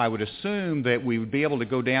tomorrow, I would assume that we would be able to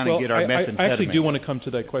go down and get our methamphetamine. I actually do want to come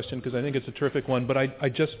to that question because I think it's a terrific one, but I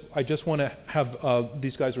just want to have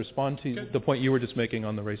these guys respond to the point you were just making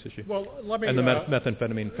on the race issue. Well, let me, and the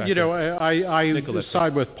methamphetamine factor. I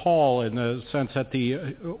side with Paul in the sense that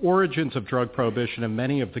the origins of drug prohibition and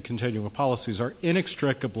many of the continuing policies are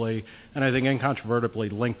inextricably and I think incontrovertibly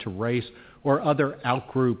linked to race or other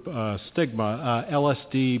outgroup stigma.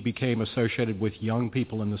 LSD became associated with young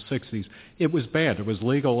people in the 60s. It was banned. It was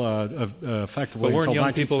legal effectively but weren't until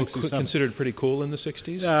young people 1967. considered pretty cool in the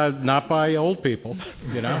 60s? Not by old people,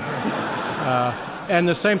 and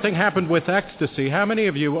the same thing happened with ecstasy. How many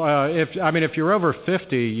of you, if you're over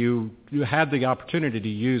 50, you had the opportunity to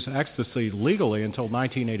use ecstasy legally until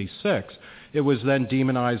 1986. It was then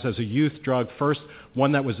demonized as a youth drug. First,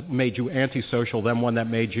 one that made you antisocial, then one that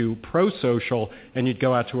made you pro-social, and you'd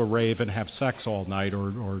go out to a rave and have sex all night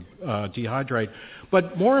or dehydrate.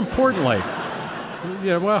 But more importantly,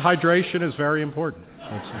 hydration is very important.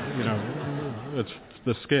 It's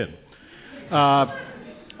the skin.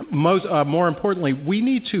 More importantly, we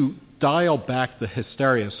need to dial back the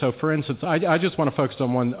hysteria. So, for instance, I just want to focus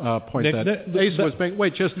on one point Ace was making.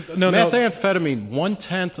 Methamphetamine,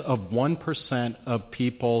 0.1% of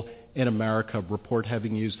people in America report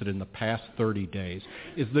having used it in the past 30 days.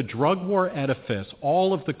 Is the drug war edifice,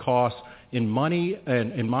 all of the costs in money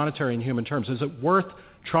and in monetary and human terms, is it worth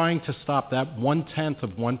trying to stop that 0.1%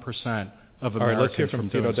 of Americans? All right, let's hear from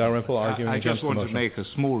Theodore Dalrymple arguing against the motion. I just want to make a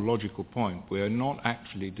small logical point. We are not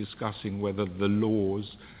actually discussing whether the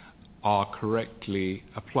laws are correctly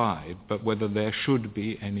applied, but whether there should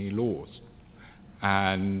be any laws.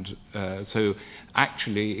 And so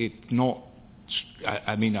actually it's not,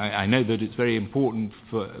 I know that it's very important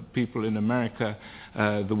for people in America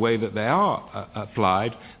the way that they are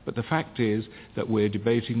applied, but the fact is that we're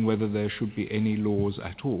debating whether there should be any laws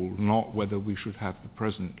at all, not whether we should have the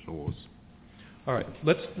present laws. All right,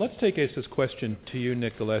 let's take Asa's question to you,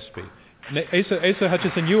 Nick Gillespie. Asa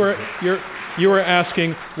Hutchinson, you were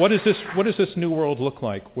asking, what does this new world look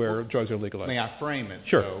like where drugs are legalized? May I frame it?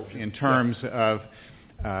 Sure. So, in terms of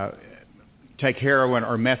take heroin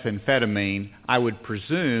or methamphetamine, I would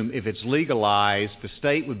presume if it's legalized, the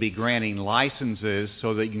state would be granting licenses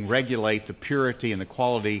so that you can regulate the purity and the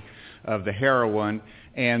quality of the heroin,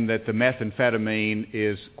 and that the methamphetamine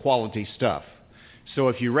is quality stuff. So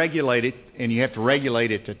if you regulate it, and you have to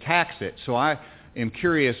regulate it to tax it. So I am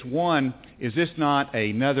curious, one, is this not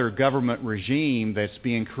another government regime that's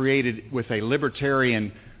being created with a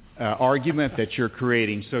libertarian argument that you're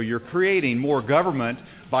creating? So you're creating more government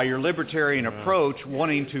by your libertarian approach,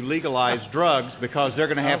 wanting to legalize drugs because they're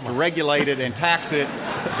going to have to regulate it and tax it.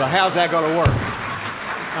 So how's that going to work?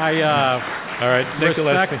 All right,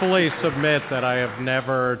 respectfully submit that I have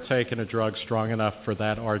never taken a drug strong enough for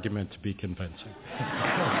that argument to be convincing.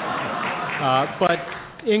 But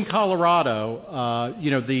in Colorado,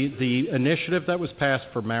 the initiative that was passed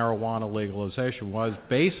for marijuana legalization was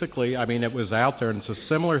basically, it was out there, and it's a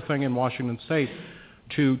similar thing in Washington State,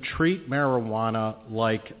 to treat marijuana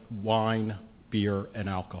like wine, beer, and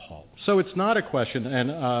alcohol. So it's not a question,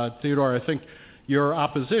 and Theodore, I think your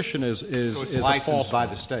opposition is licensed by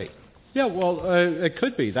the state. Yeah, well, it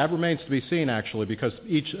could be. That remains to be seen, actually, because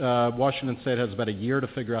each Washington State has about a year to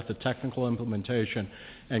figure out the technical implementation,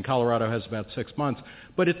 and Colorado has about 6 months.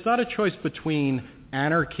 But it's not a choice between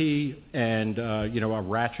anarchy and a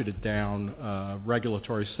ratcheted down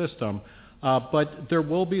regulatory system. But there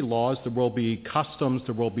will be laws, there will be customs,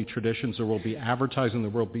 there will be traditions, there will be advertising,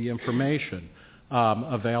 there will be information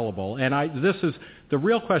available. And the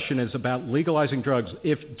real question is about legalizing drugs.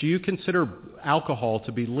 Do you consider alcohol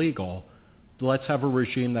to be legal? Let's have a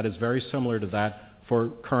regime that is very similar to that for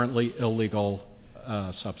currently illegal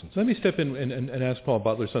substances. Let me step in and ask Paul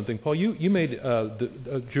Butler something. Paul, you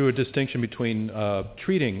drew a distinction between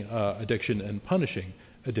treating addiction and punishing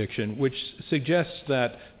addiction, which suggests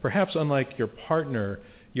that perhaps unlike your partner,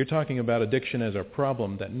 you're talking about addiction as a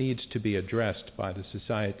problem that needs to be addressed by the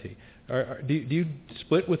society. Do you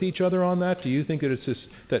split with each other on that? Do you think that it's this,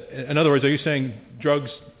 that, in other words, are you saying drug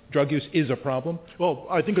use is a problem? Well,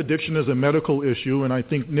 I think addiction is a medical issue, and I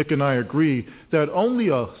think Nick and I agree that only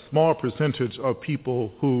a small percentage of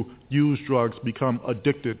people who use drugs become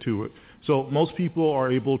addicted to it. So most people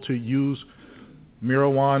are able to use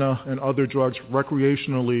marijuana and other drugs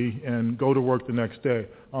recreationally and go to work the next day.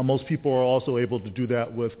 Most people are also able to do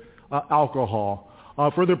that with alcohol.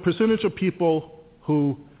 For the percentage of people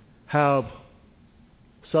who have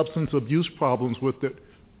substance abuse problems with it,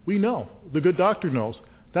 we know, the good doctor knows,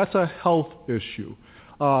 that's a health issue.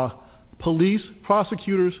 Police,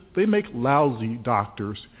 prosecutors, they make lousy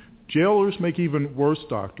doctors. Jailers make even worse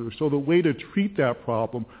doctors. So the way to treat that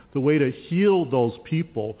problem, the way to heal those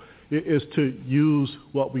people, is to use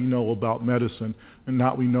what we know about medicine and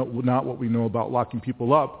not what we know about locking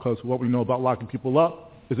people up, because what we know about locking people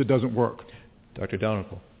up is it doesn't work. Dr.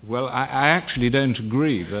 Dalrymple. Well, I actually don't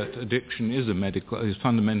agree that addiction is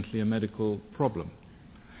fundamentally a medical problem.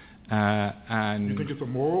 And you think it's a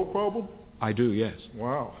moral problem? I do, yes.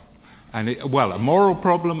 Wow. And a moral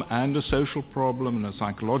problem and a social problem and a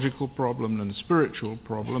psychological problem and a spiritual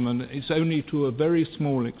problem, and it's only to a very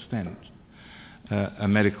small extent a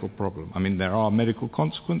medical problem. I mean, there are medical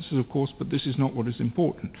consequences, of course, but this is not what is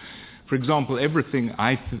important. For example,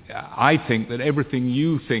 I think that everything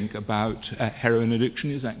you think about heroin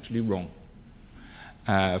addiction is actually wrong.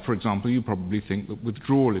 For example, you probably think that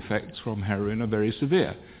withdrawal effects from heroin are very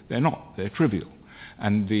severe. They're not. They're trivial.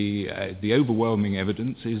 And the overwhelming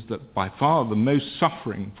evidence is that by far the most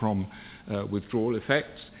suffering from withdrawal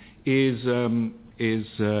effects is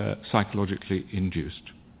psychologically induced.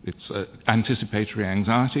 It's anticipatory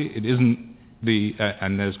anxiety. It isn't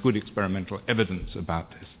and there's good experimental evidence about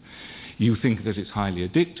this. You think that it's highly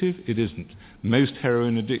addictive. It isn't. Most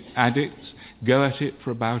heroin addicts go at it for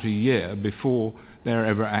about a year before they're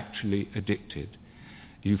ever actually addicted.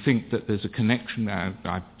 You think that there's a connection.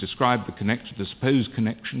 I've described the supposed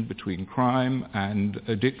connection between crime and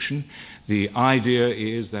addiction. The idea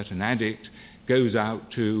is that an addict goes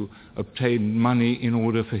out to obtain money in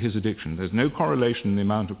order for his addiction. There's no correlation in the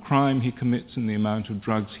amount of crime he commits and the amount of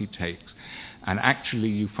drugs he takes. And actually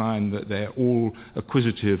you find that they're all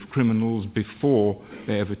acquisitive criminals before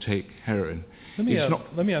they ever take heroin. Let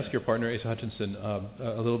me ask your partner, Asa Hutchinson,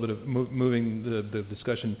 a little bit of moving the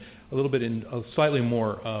discussion a little bit in a slightly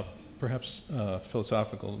more perhaps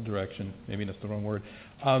philosophical direction. Maybe that's the wrong word.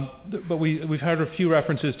 But we've had a few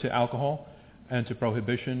references to alcohol and to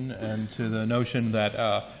prohibition and to the notion that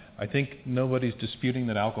I think nobody's disputing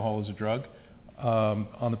that alcohol is a drug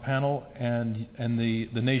on the panel, and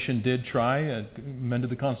the nation did try, amended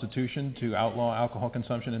the Constitution to outlaw alcohol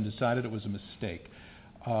consumption and decided it was a mistake.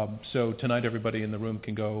 So tonight everybody in the room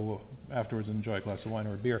can go afterwards and enjoy a glass of wine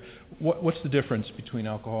or a beer. What's the difference between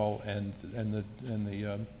alcohol and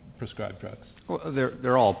the prescribed drugs? Well,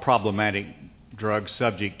 they're all problematic drugs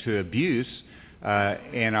subject to abuse.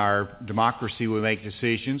 In our democracy, we make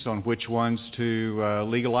decisions on which ones to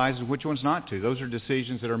legalize and which ones not to. Those are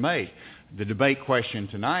decisions that are made. The debate question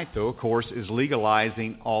tonight, though, of course, is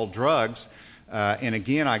legalizing all drugs. And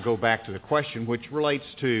again, I go back to the question which relates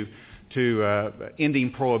to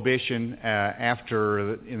ending prohibition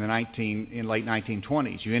after in late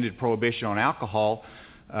 1920s. You ended prohibition on alcohol.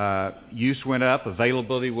 Use went up,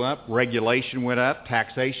 availability went up, regulation went up,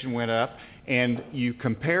 taxation went up, and you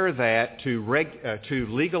compare that to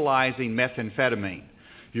legalizing methamphetamine.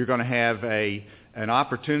 You're going to have an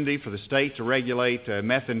opportunity for the state to regulate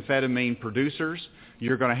methamphetamine producers.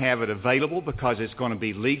 You're going to have it available because it's going to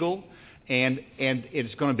be legal. And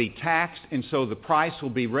it's going to be taxed, and so the price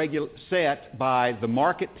will be set by the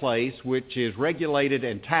marketplace, which is regulated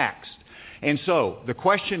and taxed. And so the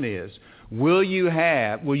question is, will you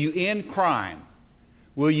end crime?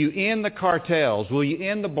 Will you end the cartels? Will you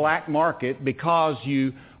end the black market because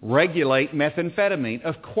you regulate methamphetamine?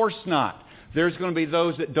 Of course not. There's going to be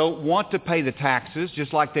those that don't want to pay the taxes,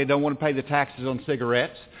 just like they don't want to pay the taxes on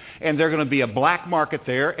cigarettes. And there's going to be a black market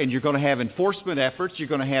there, and you're going to have enforcement efforts. You're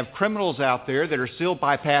going to have criminals out there that are still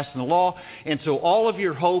bypassing the law. And so all of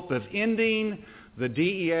your hope of ending the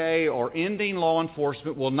DEA or ending law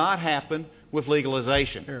enforcement will not happen with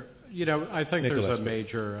legalization. Sure. You know, I think there's a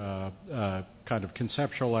major kind of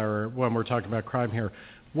conceptual error when we're talking about crime here.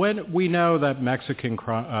 When we know that Mexican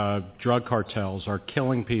drug cartels are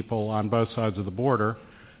killing people on both sides of the border,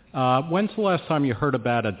 when's the last time you heard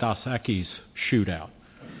about a Dos Equis shootout,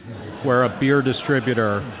 where a beer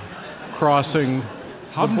distributor crossing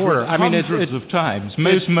Hundreds of times.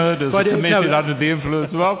 Most murders are committed under the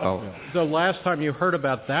influence of alcohol. The last time you heard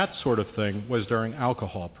about that sort of thing was during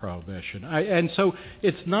alcohol prohibition. And so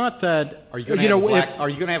it's not that... Are you going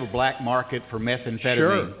to have a black market for methamphetamine?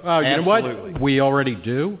 Sure. You know what? We already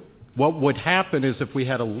do. What would happen is if we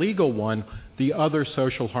had a legal one, the other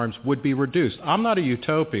social harms would be reduced. I'm not a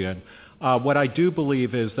utopian. What I do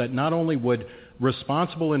believe is that not only would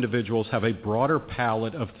responsible individuals have a broader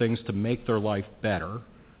palette of things to make their life better,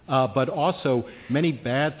 but also many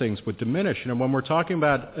bad things would diminish. When we're talking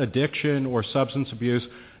about addiction or substance abuse,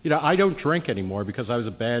 I don't drink anymore because I was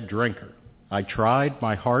a bad drinker. I tried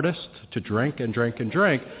my hardest to drink and drink and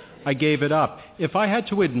drink. I gave it up. If I had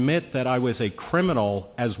to admit that I was a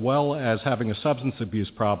criminal as well as having a substance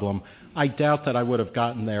abuse problem, I doubt that I would have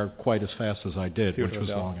gotten there quite as fast as I did, which was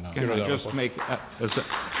long enough. Can I just make a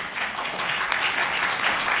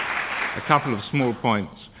couple of small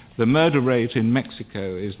points? The murder rate in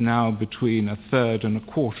Mexico is now between a third and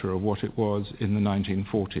a quarter of what it was in the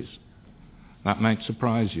 1940s. That might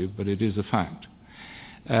surprise you, but it is a fact.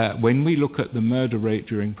 When we look at the murder rate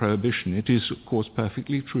during Prohibition, it is, of course,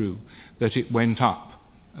 perfectly true that it went up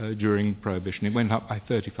during Prohibition. It went up by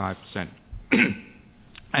 35%.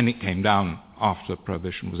 And it came down after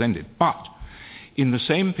Prohibition was ended. But in the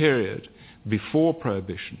same period before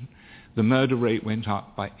Prohibition, the murder rate went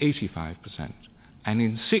up by 85%. And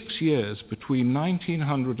in 6 years, between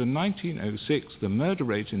 1900 and 1906, the murder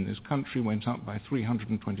rate in this country went up by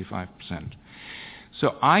 325%.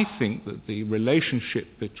 So I think that the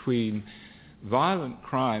relationship between violent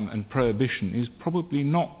crime and prohibition is probably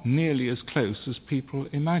not nearly as close as people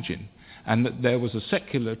imagine, and that there was a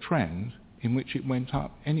secular trend in which it went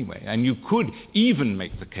up anyway. And you could even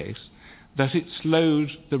make the case that it slowed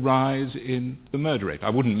the rise in the murder rate. I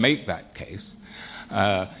wouldn't make that case,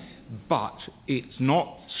 but it's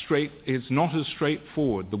not as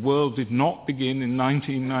straightforward. The world did not begin in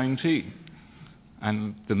 1919.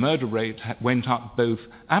 And the murder rate went up both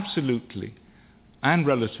absolutely and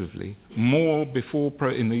relatively more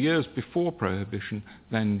in the years before Prohibition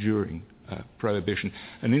than during Prohibition.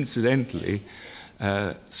 And incidentally,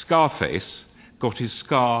 Scarface got his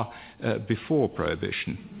scar before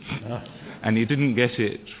Prohibition. And he didn't get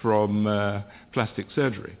it from plastic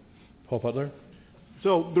surgery. Paul Butler?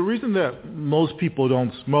 So the reason that most people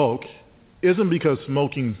don't smoke isn't because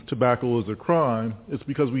smoking tobacco is a crime. It's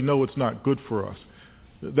because we know it's not good for us.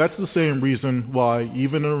 That's the same reason why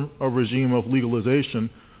even in a regime of legalization,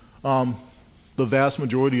 the vast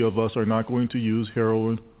majority of us are not going to use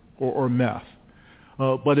heroin or meth.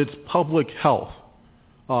 But it's public health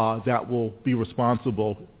that will be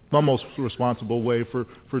responsible, the most responsible way for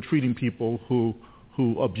treating people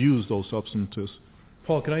who abuse those substances.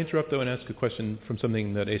 Paul, can I interrupt, though, and ask a question from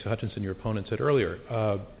something that Asa Hutchinson, your opponent, said earlier,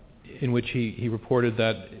 in which he reported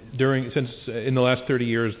that since in the last 30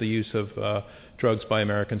 years, the use of drugs by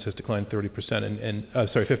Americans has declined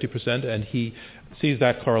 50%, and he sees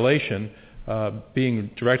that correlation being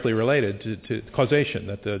directly related to causation,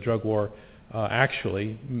 that the drug war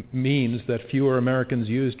actually means that fewer Americans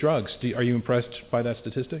use drugs. Are you impressed by that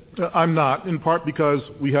statistic? I'm not, in part because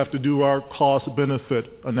we have to do our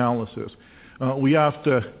cost-benefit analysis. We have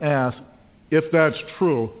to ask, if that's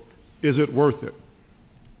true, is it worth it?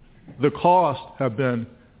 The costs have been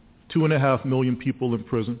 2.5 million people in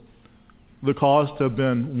prison. The costs have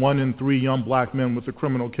been 1 in 3 young black men with a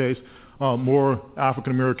criminal case, more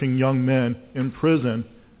African-American young men in prison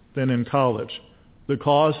than in college. The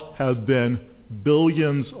cost has been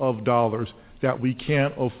billions of dollars that we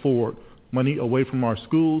can't afford. Money away from our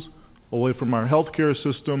schools, away from our healthcare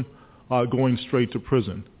system, going straight to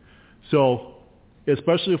prison. So,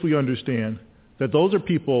 especially if we understand that those are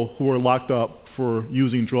people who are locked up for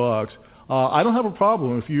using drugs, I don't have a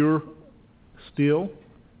problem if you steal,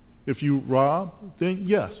 if you rob, then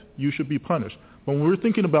yes, you should be punished. When we're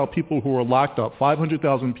thinking about people who are locked up,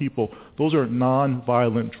 500,000 people, those are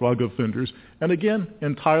non-violent drug offenders. And again,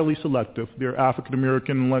 entirely selective. They're African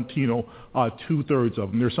American and Latino, 2/3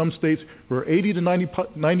 of them. There's some states where 80 to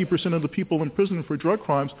 90% of the people in prison for drug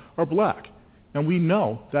crimes are black. And we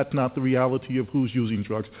know that's not the reality of who's using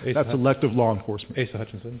drugs. That's selective law enforcement. Asa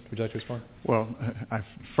Hutchinson, would you like to respond? Well,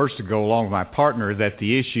 first to go along with my partner, that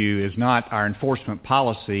the issue is not our enforcement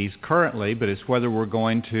policies currently, but it's whether we're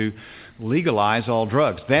going to legalize all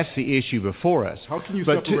drugs. That's the issue before us. How can you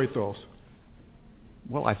separate those?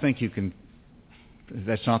 Well, I think you can.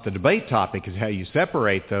 That's not the debate topic, is how you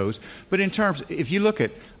separate those. But in terms, if you look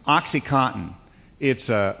at OxyContin, it's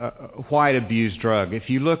a white abused drug. If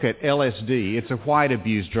you look at LSD, it's a white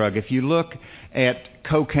abused drug. If you look at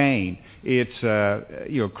cocaine, it's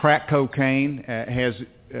crack cocaine has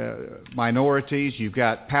minorities. You've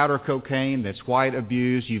got powder cocaine that's white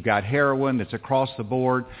abuse. You've got heroin that's across the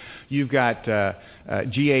board. You've got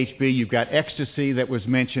GHB. You've got ecstasy that was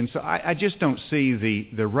mentioned. So I just don't see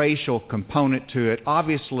the racial component to it.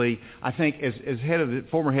 Obviously, I think as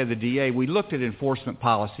former head of the DA, we looked at enforcement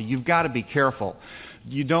policy. You've got to be careful.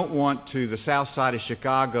 You don't want to, the south side of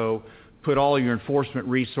Chicago, put all your enforcement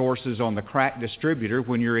resources on the crack distributor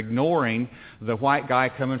when you're ignoring the white guy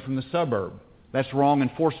coming from the suburb. That's wrong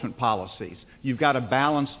enforcement policies. You've got to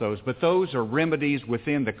balance those. But those are remedies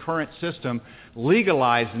within the current system.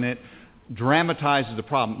 Legalizing it dramatizes the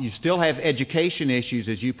problem. You still have education issues,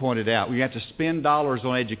 as you pointed out. We have to spend dollars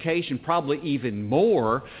on education, probably even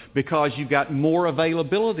more, because you've got more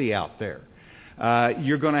availability out there.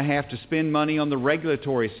 You're going to have to spend money on the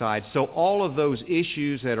regulatory side. So all of those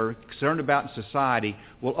issues that are concerned about in society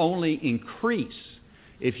will only increase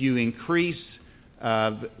if you increase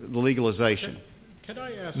the legalization. Can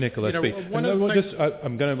I ask Nicholas speak? I'm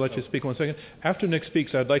going to let you speak 1 second. After Nick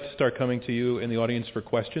speaks, I'd like to start coming to you in the audience for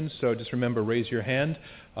questions. So just remember, raise your hand.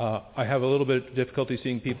 I have a little bit of difficulty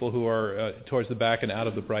seeing people who are towards the back and out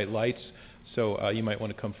of the bright lights. So you might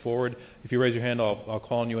want to come forward. If you raise your hand, I'll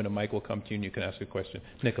call on you and a mic will come to you and you can ask a question.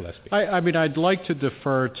 Nicholas. I mean, I'd like to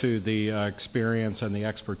defer to the experience and the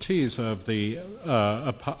expertise of the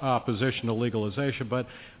opposition to legalization, but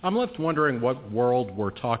I'm left wondering what world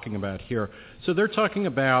we're talking about here. So they're talking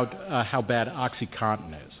about how bad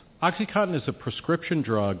OxyContin is. OxyContin is a prescription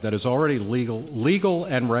drug that is already legal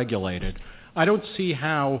and regulated. I don't see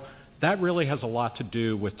how that really has a lot to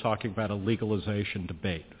do with talking about a legalization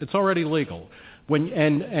debate. It's already legal.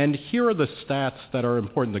 And here are the stats that are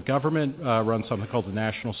important. The government runs something called the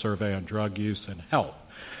National Survey on Drug Use and Health.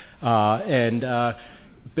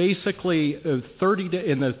 Basically,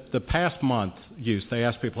 in the past month use, they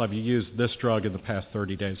asked people, have you used this drug in the past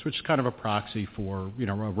 30 days, which is kind of a proxy for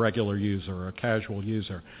a regular user or a casual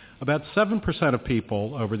user. About 7% of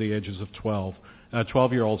people over the ages of 12,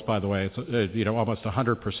 12-year-olds, by the way, it's almost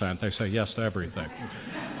 100%. They say yes to everything.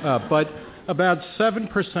 But about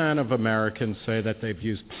 7% of Americans say that they've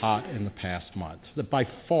used pot in the past month. By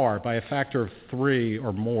far, by a factor of 3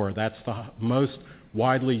 or more, that's the most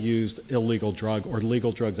widely used illegal drug or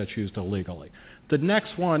legal drug that's used illegally. The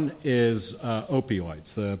next one is opioids,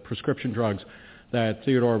 the prescription drugs that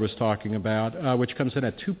Theodore was talking about, which comes in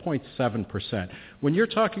at 2.7%. When you're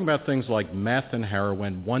talking about things like meth and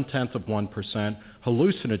heroin, 0.1%,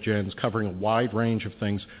 hallucinogens covering a wide range of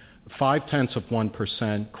things,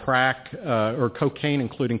 0.5%, crack or cocaine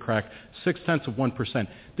including crack, 0.6%.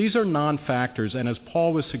 These are non-factors, and as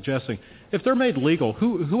Paul was suggesting, if they're made legal,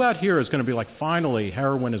 who out here is going to be like, finally,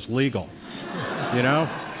 heroin is legal?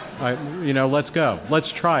 Let's go.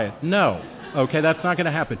 Let's try it. No. Okay, that's not going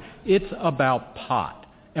to happen. It's about pot.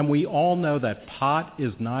 And we all know that pot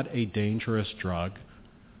is not a dangerous drug,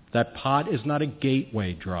 that pot is not a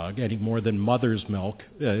gateway drug any more than mother's milk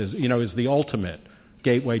is the ultimate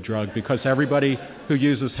gateway drug, because everybody who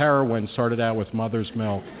uses heroin started out with mother's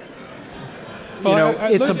milk.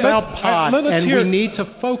 It's about pot, and we need to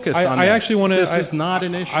focus on that. This is not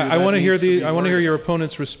an issue. I want to hear your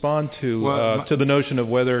opponents respond to the notion of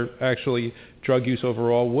whether actually drug use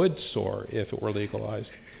overall would soar if it were legalized.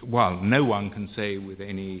 Well, no one can say with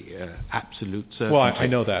any absolute certainty. Well, I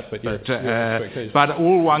know that, but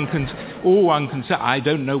all one can say, I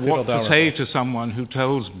don't know what to say to someone who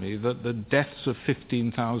tells me that the deaths of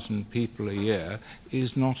 15,000 people a year is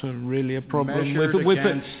not really a problem. Measured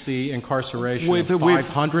against the incarceration of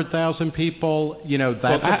 500,000 people,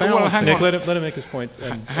 that's a balance. Nick, let him make his point.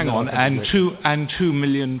 Hang on, and 2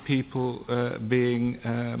 million people being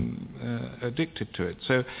addicted to it.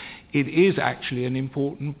 So it is actually an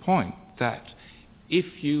important point that if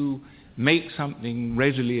you make something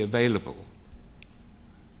readily available,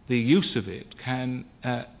 the use of it can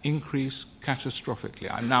increase catastrophically.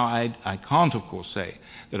 Now, I can't, of course, say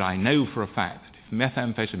that I know for a fact that if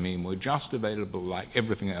methamphetamine were just available like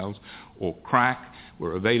everything else, or crack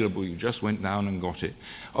were available, you just went down and got it.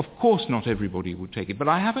 Of course not everybody would take it, but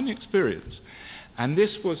I have an experience. And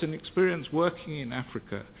this was an experience working in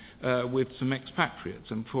Africa with some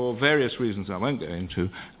expatriates, and for various reasons I won't go into,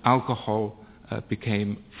 alcohol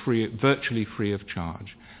became virtually free of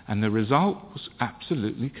charge. And the result was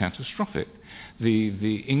absolutely catastrophic.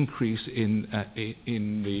 The increase in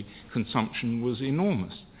the consumption was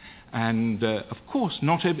enormous. And of course,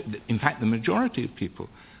 in fact, the majority of people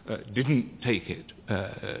didn't take it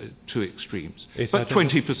to extremes. But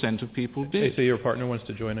 20% of people did. Asa, your partner wants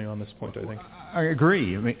to join in on this point, I think. I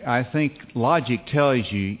agree. I think logic tells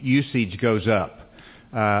you usage goes up.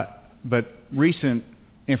 But recent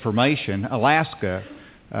information, Alaska,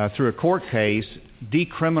 through a court case,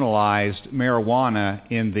 decriminalized marijuana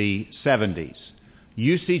in the 70s.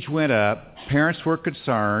 Usage went up, parents were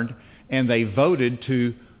concerned, and they voted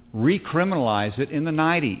to recriminalize it in the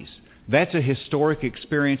 90s. That's a historic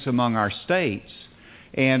experience among our states.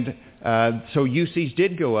 And so usage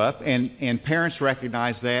did go up, and parents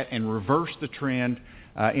recognized that and reversed the trend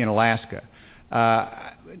in Alaska.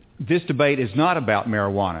 This debate is not about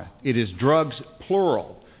marijuana. It is drugs,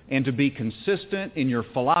 plural. And to be consistent in your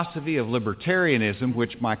philosophy of libertarianism,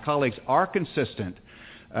 which my colleagues are consistent,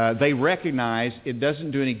 they recognize it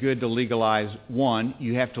doesn't do any good to legalize one.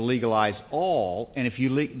 You have to legalize all, and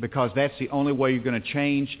because that's the only way you're going to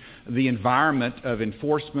change the environment of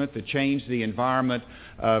enforcement, to change the environment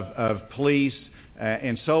of police,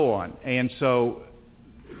 and so on. And so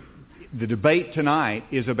the debate tonight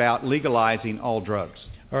is about legalizing all drugs.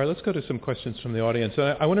 All right, let's go to some questions from the audience.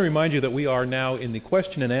 I want to remind you that we are now in the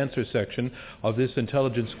question and answer section of this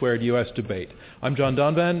Intelligence Squared U.S. debate. I'm John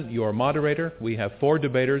Donvan, your moderator. We have 4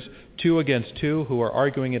 debaters, 2 against 2, who are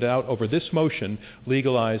arguing it out over this motion,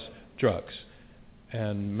 legalize drugs.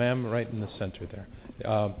 And ma'am, right in the center there.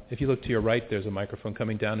 If you look to your right, there's a microphone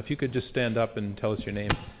coming down. If you could just stand up and tell us your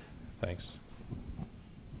name. Thanks.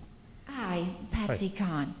 Hi, Patsy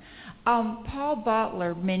Kahn. Paul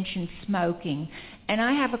Butler mentioned smoking, and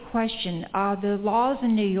I have a question. The laws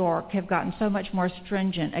in New York have gotten so much more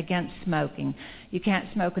stringent against smoking. You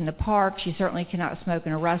can't smoke in the parks. You certainly cannot smoke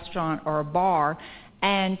in a restaurant or a bar.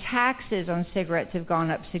 And taxes on cigarettes have gone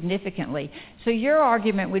up significantly. So your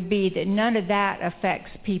argument would be that none of that affects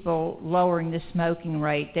people lowering the smoking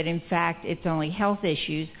rate, that in fact it's only health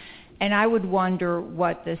issues. And I would wonder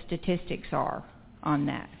what the statistics are on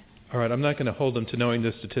that. All right, I'm not going to hold them to knowing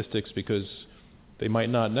the statistics because they might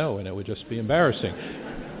not know, and it would just be embarrassing.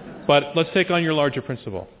 But let's take on your larger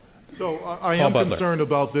principle. So I am concerned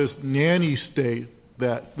about this nanny state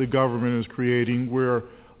that the government is creating, where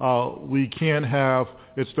we can't have.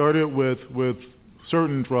 It started with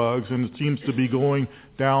certain drugs, and it seems to be going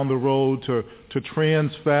down the road to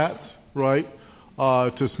trans fats, right?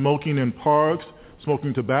 To smoking in parks,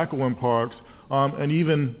 smoking tobacco in parks, and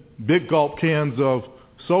even big gulp cans of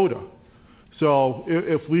soda. So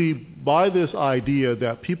if we buy this idea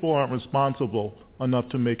that people aren't responsible enough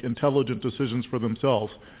to make intelligent decisions for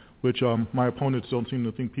themselves, which my opponents don't seem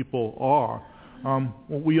to think people are,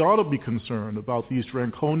 we ought to be concerned about these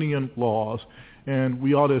draconian laws, and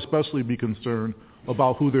we ought to especially be concerned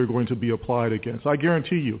about who they're going to be applied against. I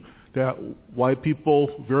guarantee you that white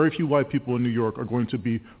people, very few white people in New York are going to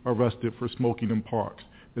be arrested for smoking in parks.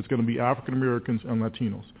 It's going to be African Americans and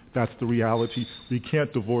Latinos. That's the reality. We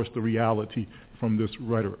can't divorce the reality from this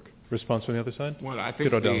rhetoric. Response from the other side? Well, I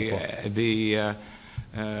think the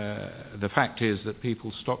fact is that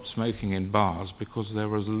people stopped smoking in bars because there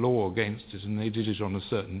was a law against it, and they did it on a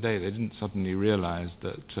certain day. They didn't suddenly realize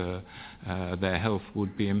that their health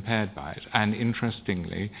would be impaired by it. And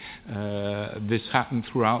interestingly, this happened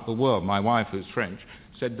throughout the world. My wife, who's French,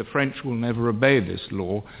 said the French will never obey this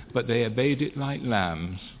law, but they obeyed it like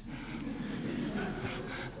lambs.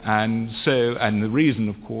 And the reason,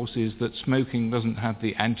 of course, is that smoking doesn't have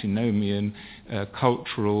the antinomian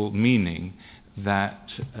cultural meaning that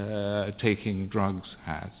taking drugs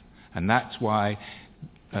has. And that's why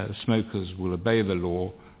smokers will obey the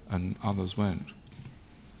law and others won't.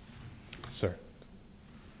 Sir.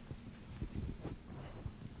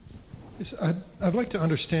 Yes, I'd like to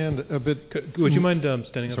understand a bit... Would you mind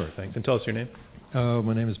standing up? Sorry. Thanks. And tell us your name.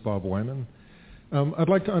 My name is Bob Wyman. I'd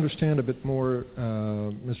like to understand a bit more,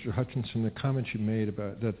 Mr. Hutchinson, the comments you made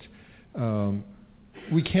about that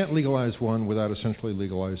we can't legalize one without essentially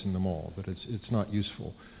legalizing them all, that it's not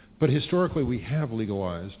useful. But historically, we have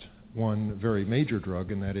legalized one very major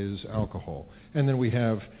drug, and that is alcohol. And then we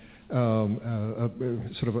have a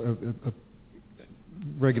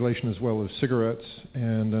regulation as well as cigarettes,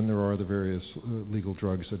 and then there are the various legal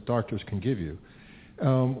drugs that doctors can give you.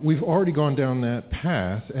 We've already gone down that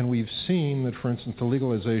path, and we've seen that, for instance, the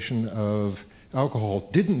legalization of alcohol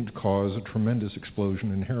didn't cause a tremendous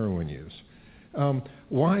explosion in heroin use.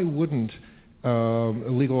 Why wouldn't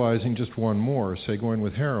legalizing just one more, say going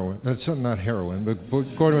with heroin, that's not heroin, but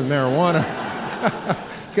going with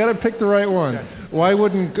marijuana, got to pick the right one. Why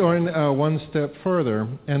wouldn't going one step further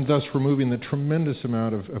and thus removing the tremendous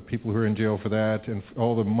amount of people who are in jail for that and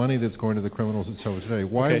all the money that's going to the criminals and so today?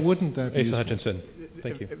 Why wouldn't that be useful? Hutchinson.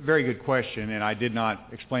 Thank you. Very good question, and I did not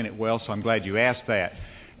explain it well, so I'm glad you asked that.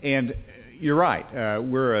 And you're right.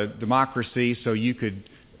 We're a democracy, so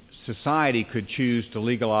society could choose to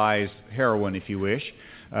legalize heroin, if you wish,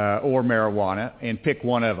 or marijuana, and pick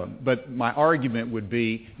one of them. But my argument would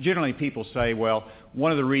be, generally people say, well,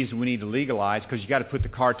 one of the reasons we need to legalize because you got to put the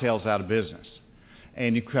cartels out of business.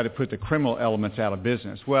 and you try to put the criminal elements out of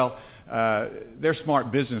business. Well, they're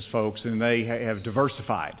smart business folks, and they have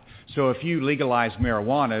diversified. So if you legalize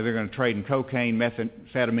marijuana, they're going to trade in cocaine,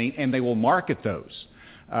 methamphetamine, and they will market those.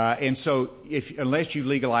 And so unless you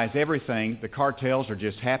legalize everything, the cartels are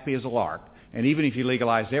just happy as a lark. And even if you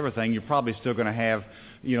legalize everything, you're probably still going to have,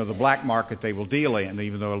 the black market they will deal in,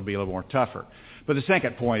 even though it'll be a little more tougher. But the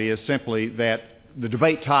second point is simply that the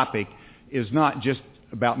debate topic is not just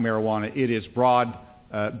about marijuana. It is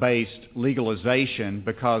broad-based legalization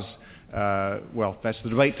because, that's the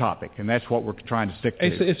debate topic, and that's what we're trying to stick to.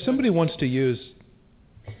 Hey, so if somebody wants to use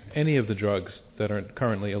any of the drugs that are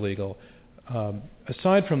currently illegal,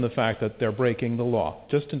 aside from the fact that they're breaking the law,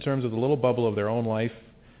 just in terms of the little bubble of their own life,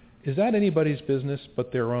 is that anybody's business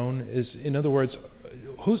but their own? In other words,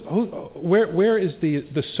 where is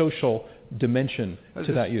the social dimension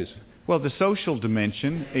to that use? Well, the social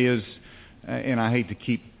dimension is, and I hate to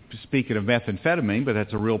keep speaking of methamphetamine, but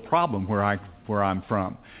that's a real problem where I'm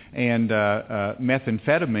from. And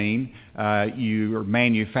methamphetamine, you are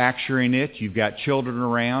manufacturing it. You've got children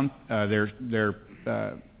around. They're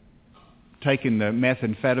taking the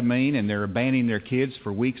methamphetamine and they're abandoning their kids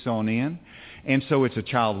for weeks on end. And so it's a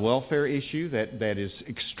child welfare issue that is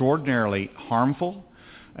extraordinarily harmful,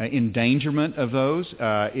 endangerment of those.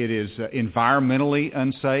 It is environmentally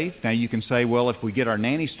unsafe. Now you can say, well, if we get our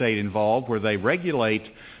nanny state involved where they regulate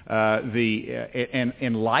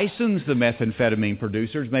and license the methamphetamine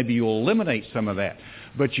producers, maybe you'll eliminate some of that.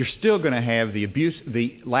 But you're still going to have the abuse,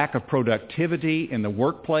 the lack of productivity in the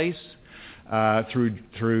workplace, through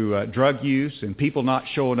drug use and people not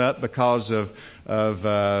showing up because of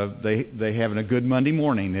they having a good Monday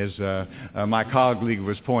morning, as my colleague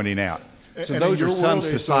was pointing out. So and those are some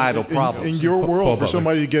societal problems. In your world, for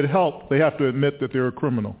somebody to get help, they have to admit that they're a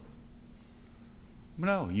criminal.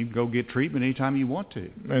 No, you can go get treatment anytime you want to.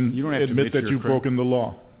 And you don't have to admit that you've broken the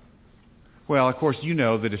law. Well, of course, you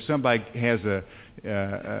know that if somebody has a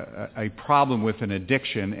problem with an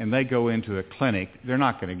addiction and they go into a clinic, they're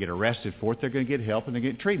not going to get arrested for it. They're going to get help and they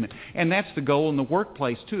get treatment. And that's the goal in the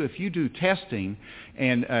workplace, too. If you do testing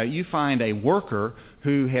and you find a worker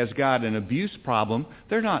who has got an abuse problem,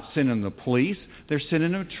 they're not sending the police. They're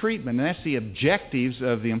sending them treatment. And that's the objectives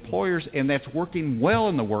of the employers, and that's working well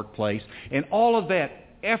in the workplace. And all of that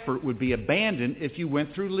effort would be abandoned if you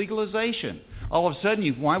went through legalization. All of a sudden,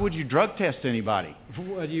 why would you drug test anybody?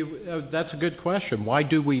 Well, that's a good question. Why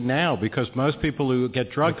do we now? Because most people who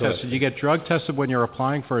get drug tested, you get drug tested when you're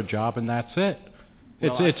applying for a job, and that's it.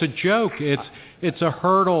 It's a joke. It's a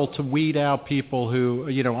hurdle to weed out people who,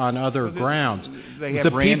 on other grounds. They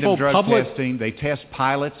have random drug testing. They test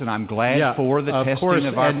pilots, and I'm glad for the testing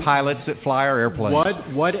of our pilots that fly our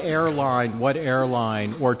airplanes. What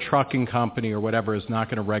airline or trucking company or whatever is not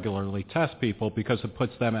going to regularly test people because it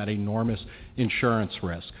puts them at enormous insurance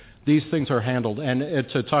risk? These things are handled. And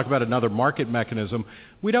to talk about another market mechanism,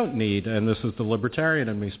 we don't need, and this is the libertarian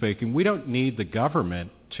in me speaking, we don't need the government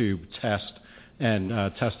to test and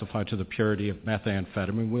testify to the purity of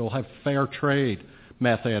methamphetamine. We'll have fair trade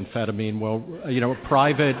methamphetamine. Well,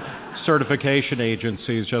 private certification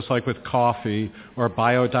agencies, just like with coffee or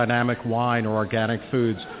biodynamic wine or organic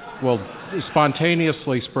foods, will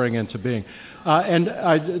spontaneously spring into being.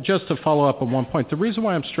 Just to follow up on one point, the reason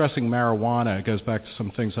why I'm stressing marijuana goes back to some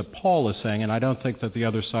things that Paul is saying, and I don't think that the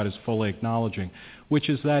other side is fully acknowledging, which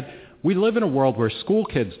is that we live in a world where school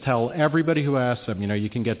kids tell everybody who asks them, you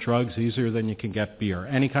can get drugs easier than you can get beer,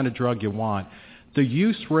 any kind of drug you want. The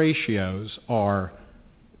use ratios are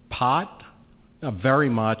pot, very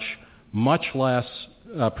much less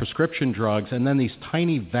prescription drugs, and then these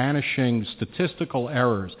tiny vanishing statistical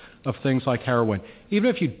errors of things like heroin. Even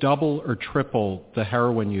if you double or triple the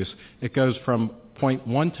heroin use, it goes from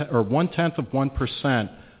 0.1%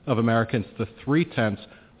 of Americans to 0.3%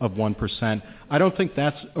 I don't think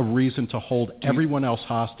that's a reason to hold everyone else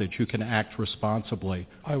hostage who can act responsibly.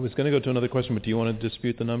 I was going to go to another question, but do you want to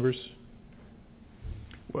dispute the numbers?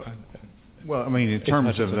 Well, I mean, in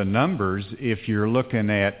terms of the numbers, if you're looking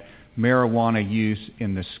at marijuana use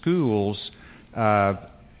in the schools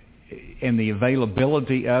and the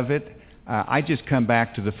availability of it, I just come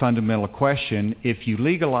back to the fundamental question. If you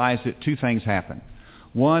legalize it, two things happen.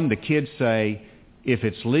 One, the kids say, if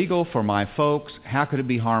it's legal for my folks, how could it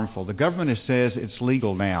be harmful? The government says it's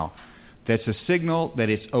legal now. That's a signal that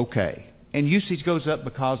it's okay. And usage goes up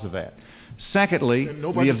because of that. Secondly,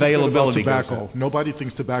 the availability goes up. Nobody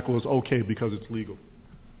thinks tobacco is okay because it's legal.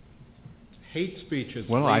 hate speech is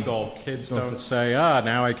Well, legal, kids don't say,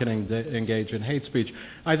 now I can engage in hate speech.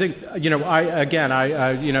 I think, wait.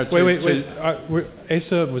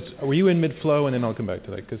 Asa, were you in mid-flow? And then I'll come back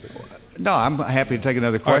to that. No, I'm happy to take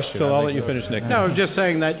another question. Right, so I'll let you finish, Nick. No, I'm just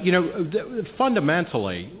saying that,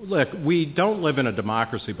 fundamentally, look, we don't live in a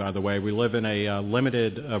democracy, by the way. We live in a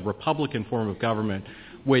limited Republican form of government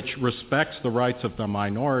which respects the rights of the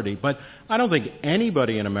minority. But I don't think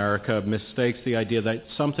anybody in America mistakes the idea that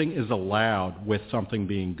something is allowed with something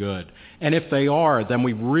being good. And if they are, then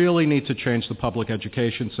we really need to change the public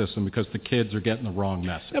education system because the kids are getting the wrong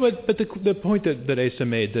message. Yeah, but the point that Asa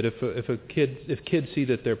made, that if kids see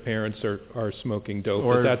that their parents are smoking dope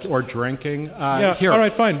or drinking, all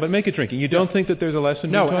right, fine, but make it drinking. You don't think that there's a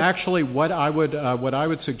lesson? No, actually, what I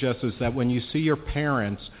would suggest is that when you see your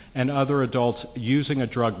parents and other adults using a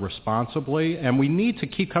drug responsibly, and we need to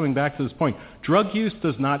keep coming back to this point, drug use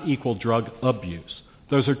does not equal drug abuse.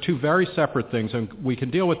 Those are two very separate things, and we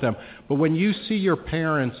can deal with them. But when you see your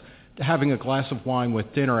parents having a glass of wine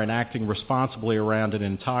with dinner and acting responsibly around an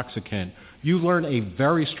intoxicant, you learn a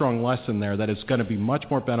very strong lesson there that is going to be much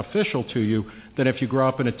more beneficial to you than if you grow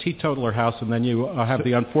up in a teetotaler house and then you have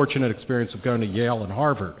the unfortunate experience of going to Yale and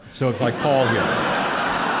Harvard. So it's like Paul here,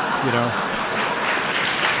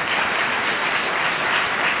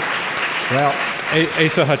 Well,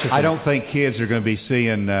 Asa Hutchinson. I don't think kids are going to be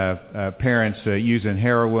seeing parents using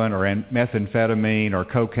heroin or methamphetamine or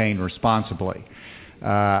cocaine responsibly.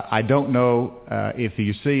 I don't know if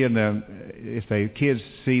the kids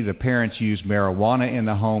see the parents use marijuana in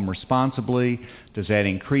the home responsibly. Does that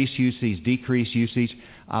increase usage, decrease usage?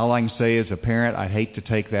 All I can say as a parent, I'd hate to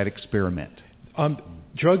take that experiment.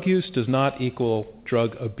 Drug use does not equal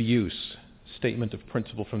drug abuse. Statement of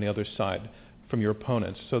principle from the other side, from your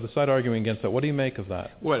opponents. So the side arguing against that, what do you make of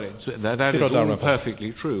that? Well, that is all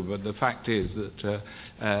perfectly true, but the fact is that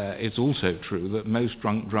it's also true that most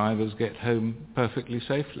drunk drivers get home perfectly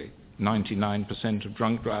safely. 99% of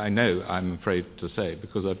drunk drivers, I know, I'm afraid to say,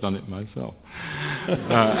 because I've done it myself.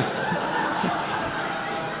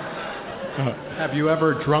 Have you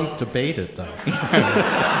ever drunk debated, though?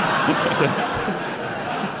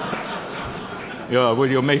 Yeah, well,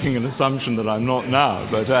 you're making an assumption that I'm not now,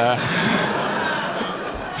 but...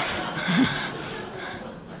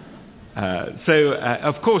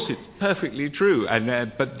 of course, it's perfectly true.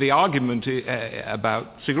 But the argument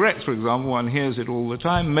about cigarettes, for example, one hears it all the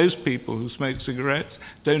time. Most people who smoke cigarettes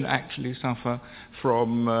don't actually suffer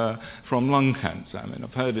from lung cancer. I mean,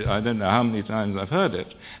 I've heard it. I don't know how many times I've heard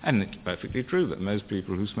it, and it's perfectly true that most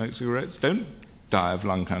people who smoke cigarettes don't die of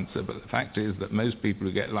lung cancer. But the fact is that most people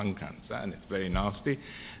who get lung cancer, and it's very nasty,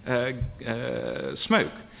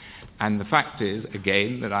 smoke. And the fact is,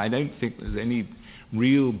 again, that I don't think there's any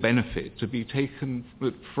real benefit to be taken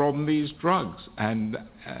from these drugs, and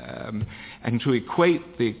to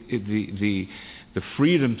equate the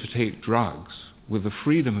freedom to take drugs with the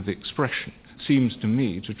freedom of expression seems to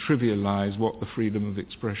me to trivialize what the freedom of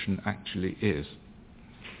expression actually is.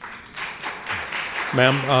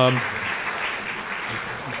 Ma'am,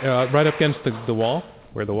 right up against the wall,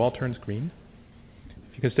 where the wall turns green.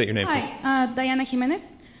 If you can state your name, please. Hi, Diana Jimenez.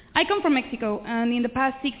 I come from Mexico, and in the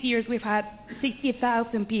past 6 years, we've had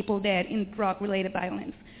 60,000 people dead in drug-related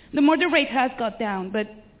violence. The murder rate has got down, but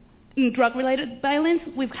in drug-related violence,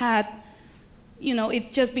 we've had,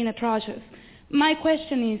 it's just been atrocious. My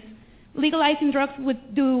question is, legalizing drugs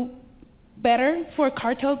would do better for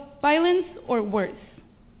cartel violence or worse?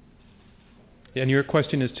 And your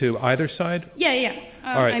question is to either side? Yeah.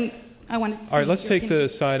 All right. All right, let's take the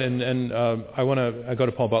side, and I want to go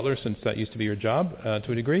to Paul Butler, since that used to be your job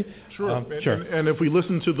to a degree. Sure. Sure. And if we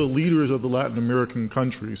listen to the leaders of the Latin American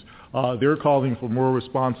countries, they're calling for more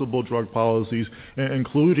responsible drug policies,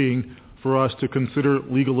 including for us to consider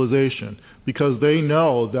legalization, because they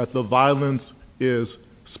know that the violence is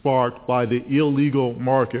sparked by the illegal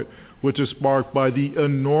market, which is sparked by the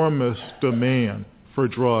enormous demand for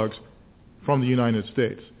drugs from the United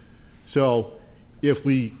States. So if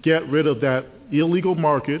we get rid of that illegal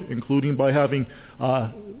market, including by having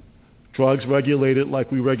drugs regulated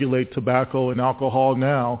like we regulate tobacco and alcohol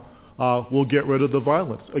now, we'll get rid of the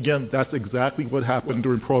violence. Again, that's exactly what happened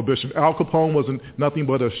during Prohibition. Al Capone was nothing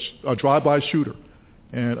but a drive-by shooter.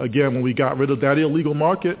 And again, when we got rid of that illegal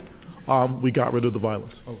market, we got rid of the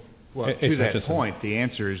violence. Well, to that point, the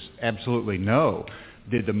answer is absolutely no.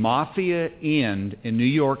 Did the mafia end in New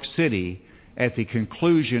York City at the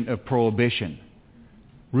conclusion of Prohibition?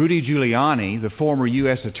 Rudy Giuliani, the former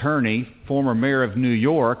U.S. attorney, former mayor of New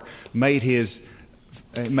York, made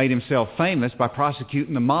himself famous by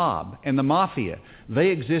prosecuting the mob and the mafia. They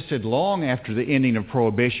existed long after the ending of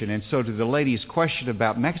Prohibition. And so to the lady's question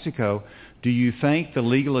about Mexico, Do you think the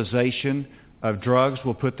legalization of drugs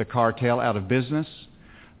will put the cartel out of business?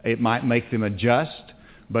 It might make them adjust,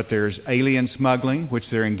 but there's alien smuggling, which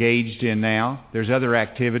they're engaged in now. There's other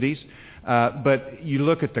activities. But you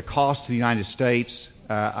look at the cost to the United States,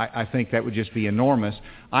 I think that would just be enormous.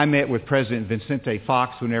 I met with President Vicente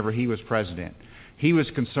Fox whenever he was president. He was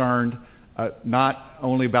concerned not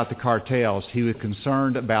only about the cartels, he was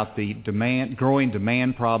concerned about the growing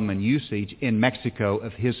demand problem and usage in Mexico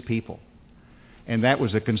of his people. And that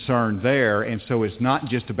was a concern there. And so it's not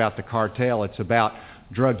just about the cartel, it's about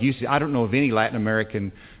drug usage. I don't know of any Latin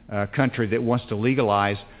American country that wants to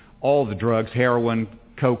legalize all the drugs, heroin,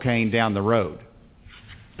 cocaine down the road.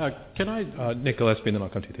 Can I, Nick Gillespie, and then I'll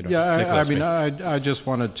come to you, Theodore. Yeah, I just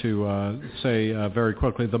wanted to say very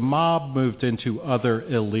quickly, the mob moved into other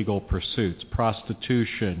illegal pursuits,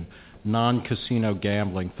 prostitution, non-casino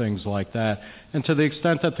gambling, things like that. And to the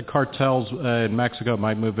extent that the cartels in Mexico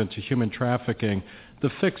might move into human trafficking, the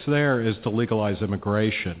fix there is to legalize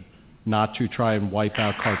immigration, not to try and wipe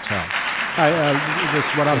out cartels. This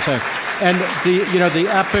is what I'm saying. And the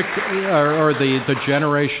epic or the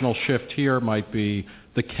generational shift here might be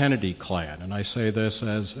the Kennedy clan, and I say this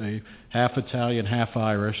as a half Italian, half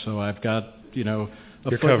Irish, so I've got a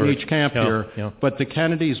foot in each camp here. Yeah. But the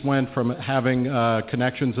Kennedys went from having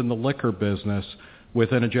connections in the liquor business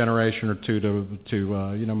within a generation or two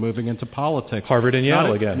to moving into politics. Harvard and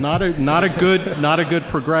Yale again. Not a good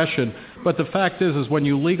progression. But the fact is when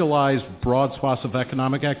you legalize broad swaths of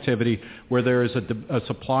economic activity where there is a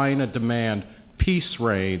supply and a demand, peace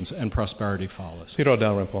reigns and prosperity follows. Theodore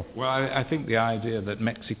Dalrymple. Well, I think the idea that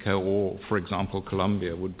Mexico or, for example,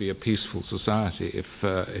 Colombia would be a peaceful society if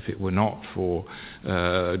it were not for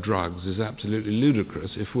drugs is absolutely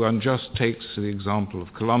ludicrous. If one just takes the example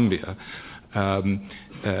of Colombia,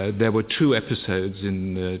 there were 2 episodes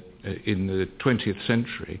in the 20th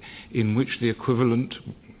century in which the equivalent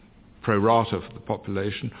pro rata for the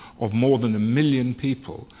population of more than 1 million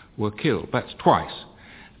people were killed. That's twice.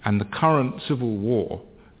 And the current civil war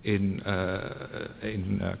in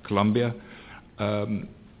Colombia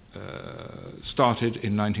started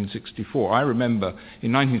in 1964. I remember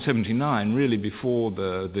in 1979, really before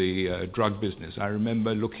the drug business, I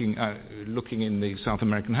remember looking in the South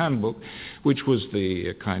American Handbook, which was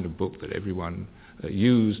the kind of book that everyone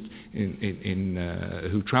used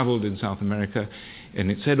who traveled in South America, and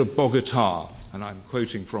it said of Bogota, and I'm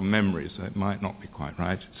quoting from memory, so it might not be quite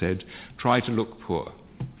right, it said, "Try to look poor.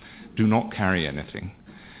 Do not carry anything.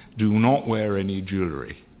 Do not wear any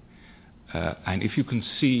jewelry. And if you can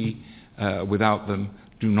see without them,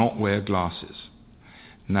 do not wear glasses."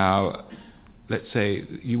 Now, let's say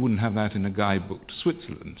you wouldn't have that in a guidebook to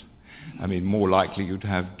Switzerland. I mean, more likely you'd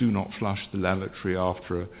have "do not flush the lavatory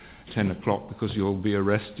after 10 o'clock because you'll be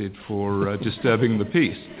arrested for disturbing the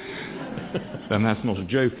peace. And that's not a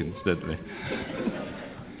joke, incidentally.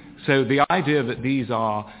 So the idea that these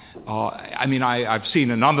are I mean, I've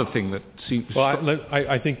seen another thing that seems... Well,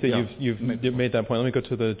 I think that you've made that point. Let me go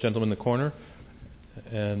to the gentleman in the corner,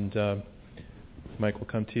 and Mike will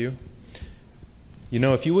come to you.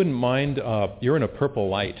 If you wouldn't mind, you're in a purple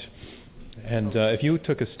light, and if you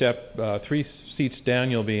took a step 3 seats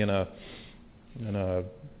down, you'll be in a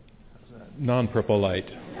non-purple light.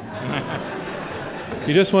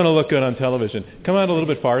 You just want to look good on television. Come out a little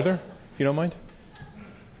bit farther, if you don't mind.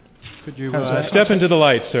 Could you step into the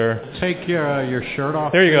light, sir? Take your shirt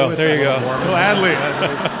off. There you go. There you go. Gladly.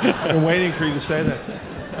 I've been waiting for you to say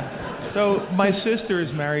that. So my sister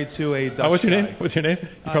is married to a Dutch what's your guy. name? What's your name?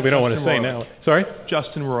 You probably don't want to say now. Sorry?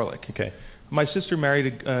 Justin Rohrlich. Okay. My sister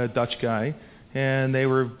married a Dutch guy, and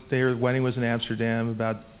their wedding was in Amsterdam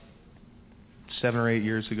about 7 or 8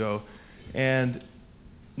 years ago, and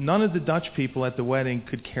none of the Dutch people at the wedding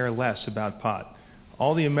could care less about pot.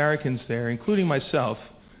 All the Americans there, including myself,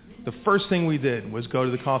 the first thing we did was go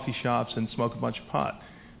to the coffee shops and smoke a bunch of pot.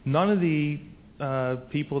 None of the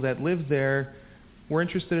people that lived there were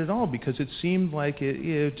interested at all because it seemed like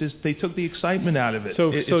they took the excitement out of it.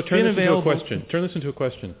 So turn this into a question. Turn this into a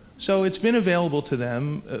question. So it's been available to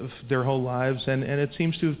them their whole lives, and it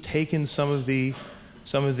seems to have taken some of the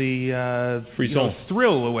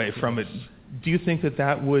thrill away from it. Do you think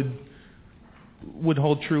that would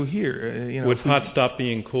hold true here? Would pot stop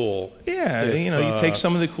being cool? Yeah, you take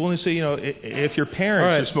some of the coolness. If your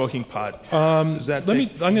parents are smoking pot, I'm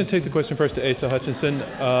going to take the question first to Asa Hutchinson.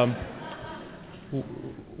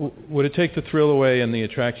 Would it take the thrill away and the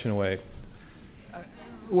attraction away?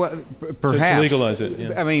 Well, perhaps. To legalize it.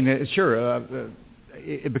 Yeah. I mean, sure.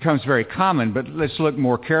 It becomes very common, but let's look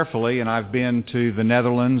more carefully. And I've been to the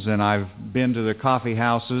Netherlands, and I've been to the coffee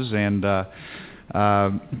houses, and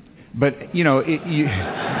but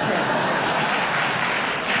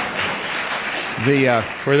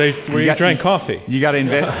Where you drank coffee. You got to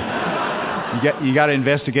you got to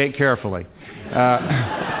investigate carefully.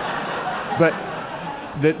 But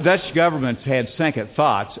the Dutch government's had second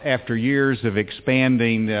thoughts after years of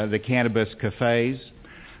expanding the cannabis cafes.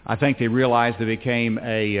 I think they realized they became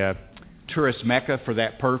a tourist mecca for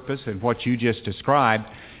that purpose and what you just described.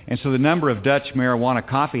 And so the number of Dutch marijuana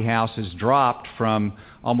coffee houses dropped from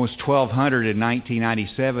almost 1,200 in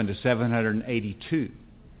 1997 to 782.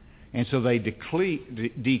 And so they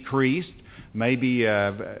decreased. Maybe I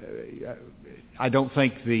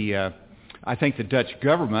think the Dutch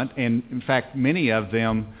government, and in fact many of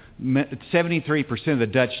them, 73% of the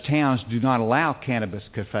Dutch towns do not allow cannabis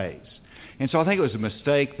cafes. And so I think it was a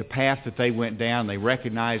mistake, the path that they went down. They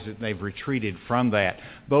recognized it and they've retreated from that,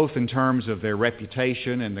 both in terms of their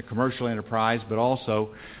reputation and the commercial enterprise, but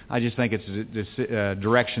also I just think it's a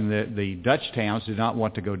direction that the Dutch towns did not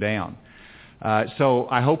want to go down. So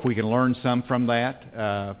I hope we can learn some from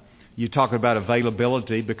that. You talk about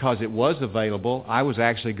availability. Because it was available, I was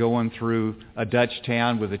actually going through a Dutch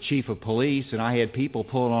town with a chief of police, and I had people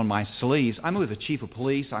pulling on my sleeves. I'm with the chief of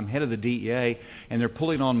police, I'm head of the DEA, and they're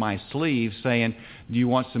pulling on my sleeves saying, do you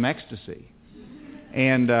want some ecstasy?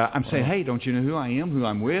 And I'm saying, hey, don't you know who I am, who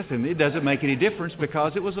I'm with? And it doesn't make any difference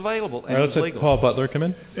because it was available and it was legal. Let's let Paul Butler come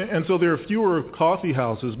in. And so there are fewer coffee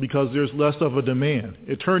houses because there's less of a demand.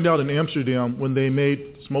 It turned out in Amsterdam, when they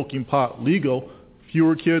made smoking pot legal,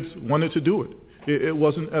 fewer kids wanted to do it. It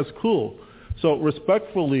wasn't as cool. So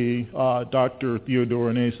respectfully, Dr. Theodore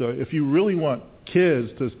and Asa, if you really want kids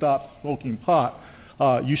to stop smoking pot,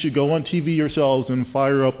 you should go on TV yourselves and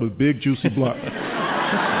fire up a big juicy blunt.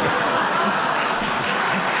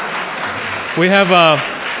 We have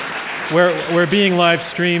we're being live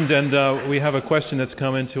streamed, and we have a question that's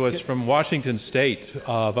come into us from Washington State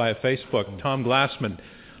via Facebook. Tom Glassman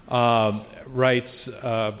writes,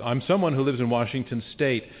 I'm someone who lives in Washington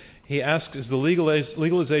State. He asks, is the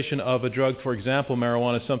legalization of a drug, for example,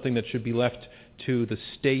 marijuana, something that should be left to the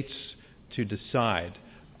states to decide?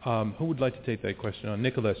 Who would like to take that question on?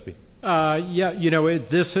 Nick Gillespie.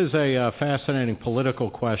 This is a fascinating political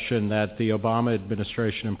question that the Obama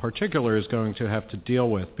administration in particular is going to have to deal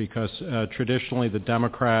with because traditionally the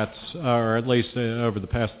Democrats, or at least over the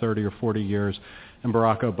past 30 or 40 years, and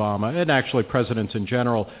Barack Obama, and actually presidents in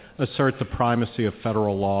general, assert the primacy of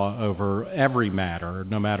federal law over every matter,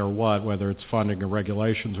 no matter what, whether it's funding or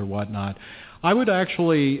regulations or whatnot. I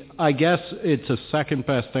guess it's a second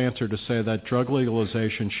best answer to say that drug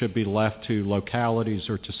legalization should be left to localities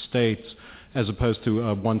or to states as opposed to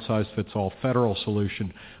a one-size-fits-all federal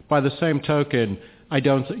solution. By the same token, I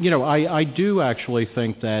do actually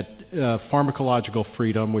think that pharmacological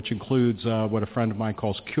freedom, which includes what a friend of mine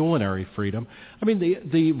calls culinary freedom,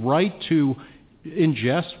 the right to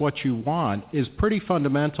ingest what you want is pretty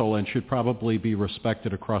fundamental and should probably be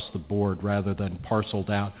respected across the board rather than parceled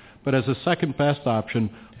out. But as a second best option,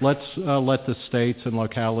 let's let the states and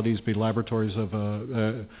localities be laboratories of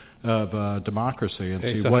democracy and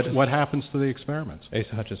see what happens to the experiments.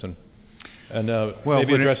 Asa Hutchison. And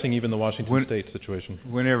maybe addressing even the Washington State situation.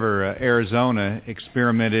 Whenever Arizona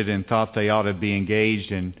experimented and thought they ought to be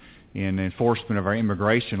engaged in enforcement of our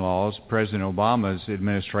immigration laws, President Obama's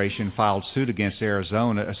administration filed suit against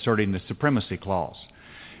Arizona asserting the supremacy clause.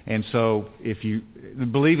 And so if you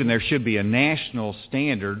believe there should be a national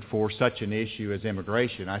standard for such an issue as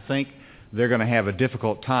immigration, I think they're going to have a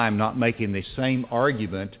difficult time not making the same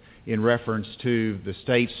argument in reference to the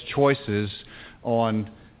state's choices on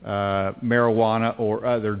marijuana or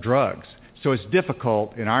other drugs. So it's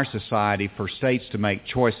difficult in our society for states to make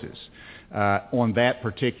choices on that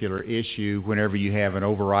particular issue whenever you have an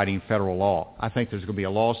overriding federal law. I think there's going to be a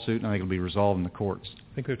lawsuit, and I think it'll be resolved in the courts.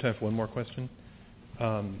 I think we have time for one more question.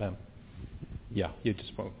 Ma'am. Yeah, you just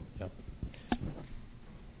spoke. Yeah.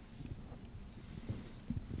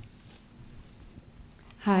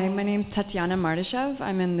 Hi, my name's Tatiana Mardashev.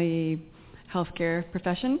 I'm in the healthcare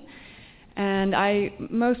profession, and I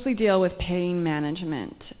mostly deal with pain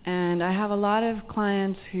management. And I have a lot of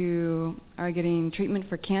clients who are getting treatment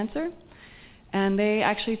for cancer, and they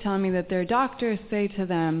actually tell me that their doctors say to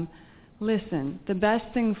them, listen, the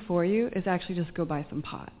best thing for you is actually just go buy some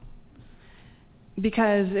pot.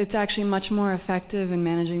 Because it's actually much more effective in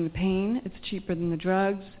managing the pain. It's cheaper than the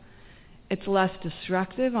drugs. It's less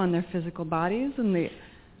destructive on their physical bodies than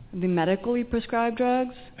the medically prescribed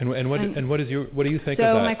drugs. And what do you think so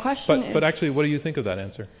of that? My question but actually, what do you think of that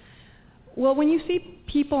answer? Well, when you see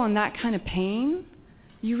people in that kind of pain,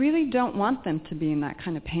 you really don't want them to be in that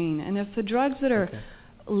kind of pain. And if the drugs that are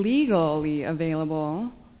legally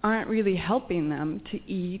available aren't really helping them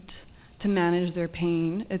to eat, to manage their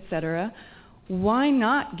pain, etc., why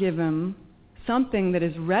not give them something that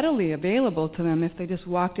is readily available to them if they just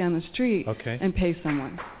walk down the street and pay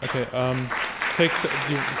someone. Okay. Take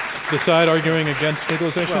the side arguing against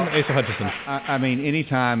legalization, Asa Hutchinson. I mean,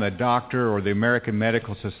 anytime a doctor or the American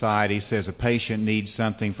Medical Society says a patient needs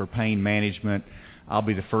something for pain management, I'll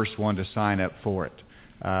be the first one to sign up for it.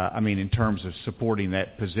 I mean, in terms of supporting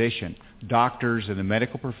that position. Doctors in the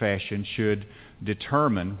medical profession should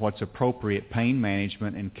determine what's appropriate pain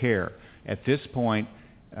management and care. At this point,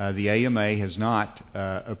 the AMA has not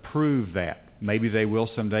approved that. Maybe they will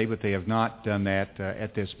someday, but they have not done that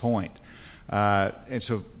at this point. And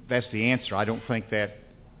so that's the answer. I don't think that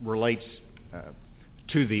relates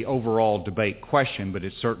to the overall debate question, but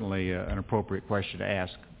it's certainly an appropriate question to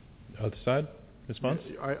ask. Other side? Response?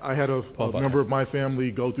 I had a member of my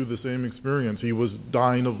family go through the same experience. He was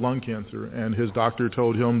dying of lung cancer, and his doctor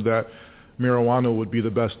told him that marijuana would be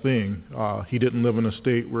the best thing. He didn't live in a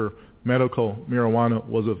state where medical marijuana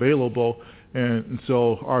was available, and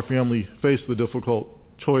so our family faced the difficult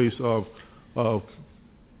choice of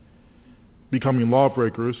becoming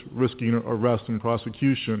lawbreakers, risking arrest and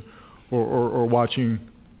prosecution, or watching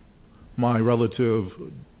my relative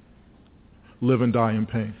live and die in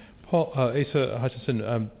pain. Paul, Asa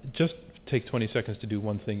Hutchinson, just take 20 seconds to do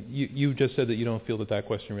one thing. You just said that you don't feel that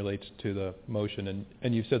question relates to the motion,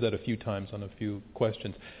 and you've said that a few times on a few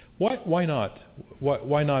questions. Why not?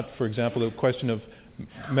 Why not, for example, the question of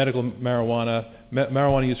medical marijuana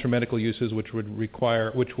use for medical uses, which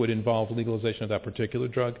would involve legalization of that particular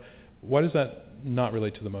drug? Why does that not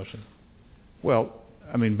relate to the motion? Well,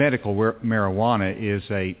 I mean, medical marijuana is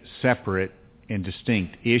a separate and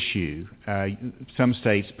distinct issue. Some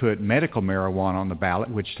states put medical marijuana on the ballot,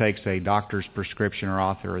 which takes a doctor's prescription or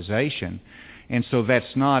authorization. And so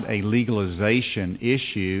that's not a legalization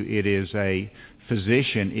issue. It is a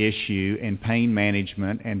physician issue in pain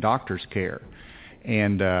management and doctor's care.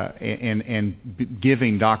 And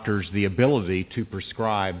giving doctors the ability to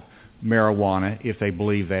prescribe marijuana if they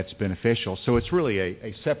believe that's beneficial. So it's really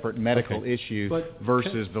a separate medical issue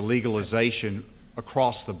versus the legalization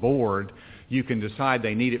across the board. You can decide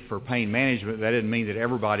they need it for pain management. That doesn't mean that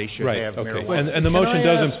everybody should have marijuana. And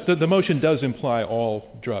the motion does imply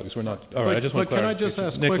all drugs. We're not. All right. I just want to clarify. Can I just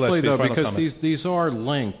ask quickly though, because these are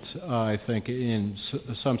linked, I think, in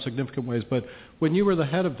some significant ways. But when you were the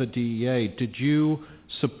head of the DEA, did you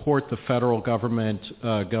support the federal government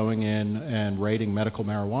going in and raiding medical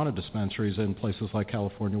marijuana dispensaries in places like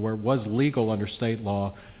California, where it was legal under state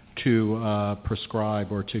law to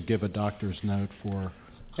prescribe or to give a doctor's note for?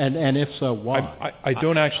 And if so, why? I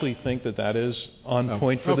don't actually think that is on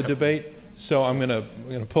point for the debate. So I'm going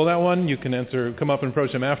to pull that one. You can come up and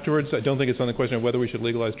approach them afterwards. I don't think it's on the question of whether we should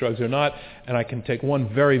legalize drugs or not. And I can take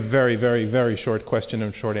one very, very, very, very short question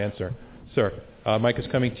and short answer. Sir, Mike is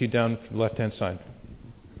coming to you down from the left-hand side.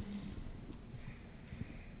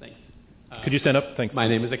 Thanks. Could you stand up? Thanks. My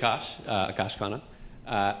name is Akash Khanna.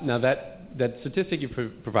 Now that statistic you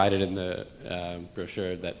provided in the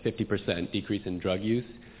brochure, that 50% decrease in drug use,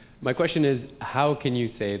 my question is, how can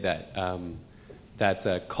you say that that's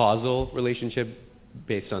a causal relationship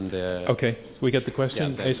based on the... Okay, we get the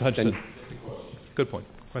question. Yeah, Asa Hutchinson. Good point.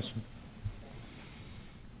 Question.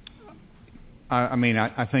 I mean,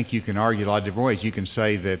 I think you can argue a lot of different ways. You can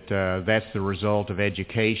say that that's the result of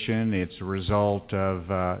education. It's a result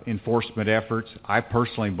of enforcement efforts. I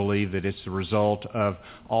personally believe that it's the result of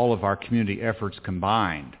all of our community efforts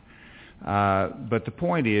combined. But the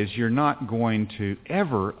point is, you're not going to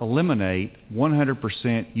ever eliminate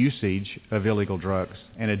 100% usage of illegal drugs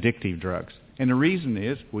and addictive drugs. And the reason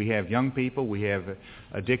is we have young people, we have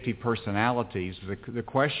addictive personalities. The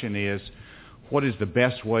question is, what is the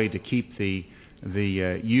best way to keep the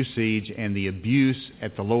usage and the abuse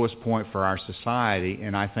at the lowest point for our society?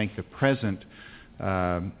 And I think the present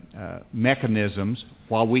mechanisms,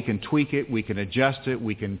 while we can tweak it, we can adjust it,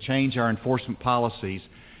 we can change our enforcement policies,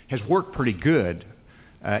 has worked pretty good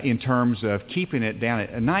in terms of keeping it down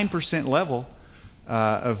at a 9% level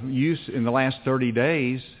of use in the last 30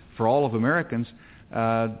 days for all of Americans.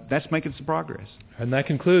 That's making some progress. And that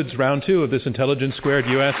concludes round 2 of this Intelligence Squared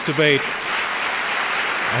U.S. debate.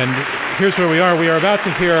 And here's where we are. We are about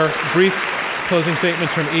to hear brief closing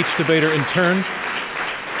statements from each debater in turn.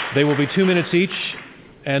 They will be 2 minutes each,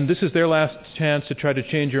 and this is their last chance to try to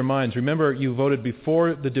change your minds. Remember, you voted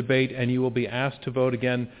before the debate, and you will be asked to vote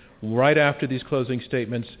again right after these closing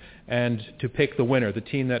statements and to pick the winner. The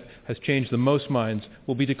team that has changed the most minds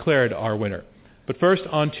will be declared our winner. But first,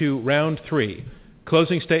 on to round 3.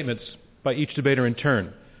 Closing statements by each debater in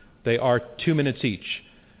turn. They are 2 minutes each.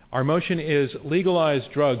 Our motion is legalize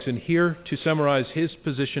drugs, and here to summarize his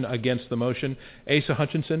position against the motion, Asa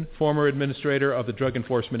Hutchinson, former administrator of the Drug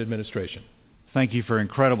Enforcement Administration. Thank you for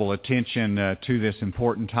incredible attention to this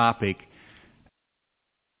important topic.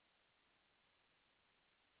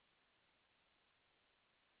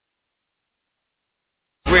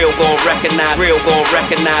 Real gon' recognize, real gon'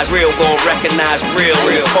 recognize, real gon' recognize,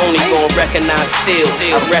 real phony gon' recognize still.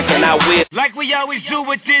 I reckon I will. Like we always do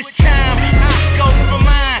at this time, I go for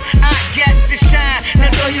mine, I got to shine. Now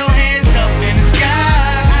throw your hands up in the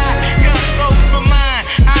sky. I go for mine,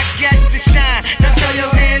 I got to shine. Now throw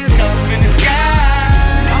your hands up in the sky.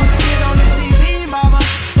 I'ma get on the TV, mama.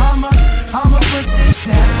 I'ma put this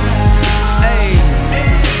down. Hey,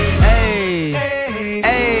 hey,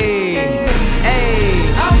 hey, hey.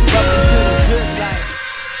 Welcome to the good life.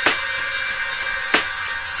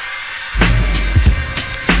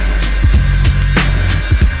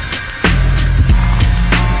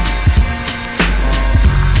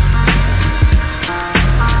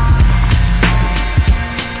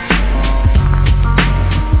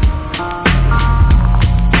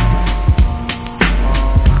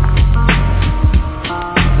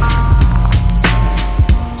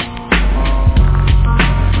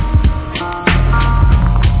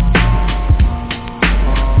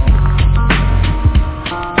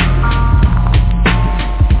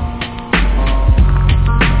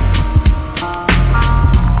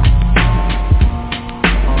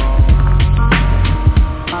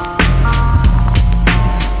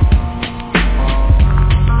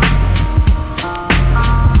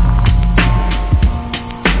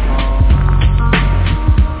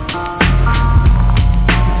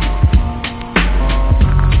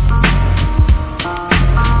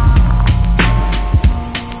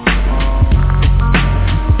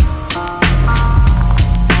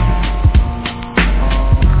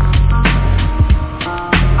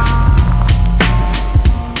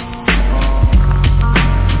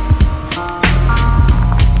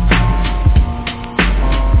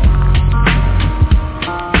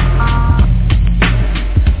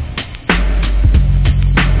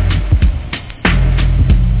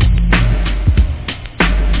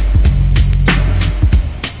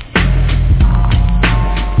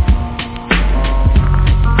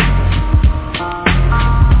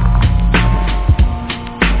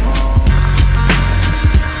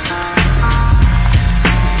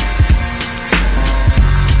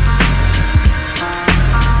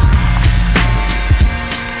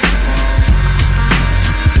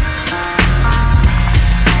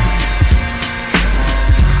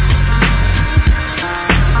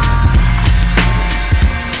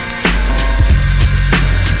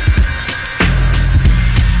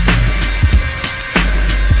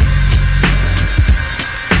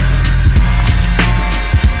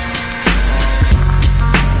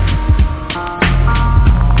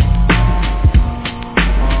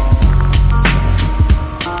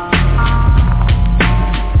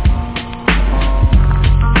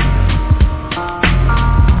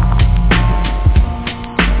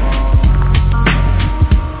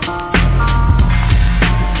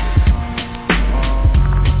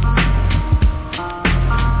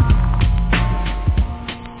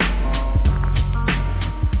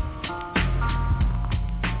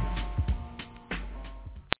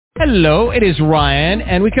 Hello, it is Ryan,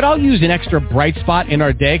 and we could all use an extra bright spot in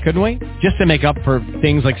our day, couldn't we? Just to make up for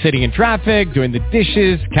things like sitting in traffic, doing the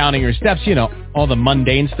dishes, counting your steps, you know, all the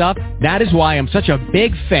mundane stuff. That is why I'm such a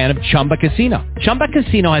big fan of Chumba Casino. Chumba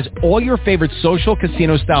Casino has all your favorite social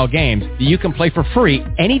casino-style games that you can play for free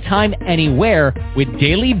anytime, anywhere with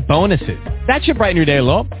daily bonuses. That should brighten your day a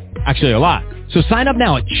little. Actually, a lot. So sign up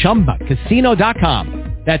now at ChumbaCasino.com.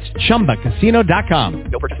 That's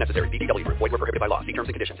ChumbaCasino.com. No purchase necessary. VGW Group. Void where prohibited by law. See terms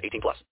and conditions. 18+.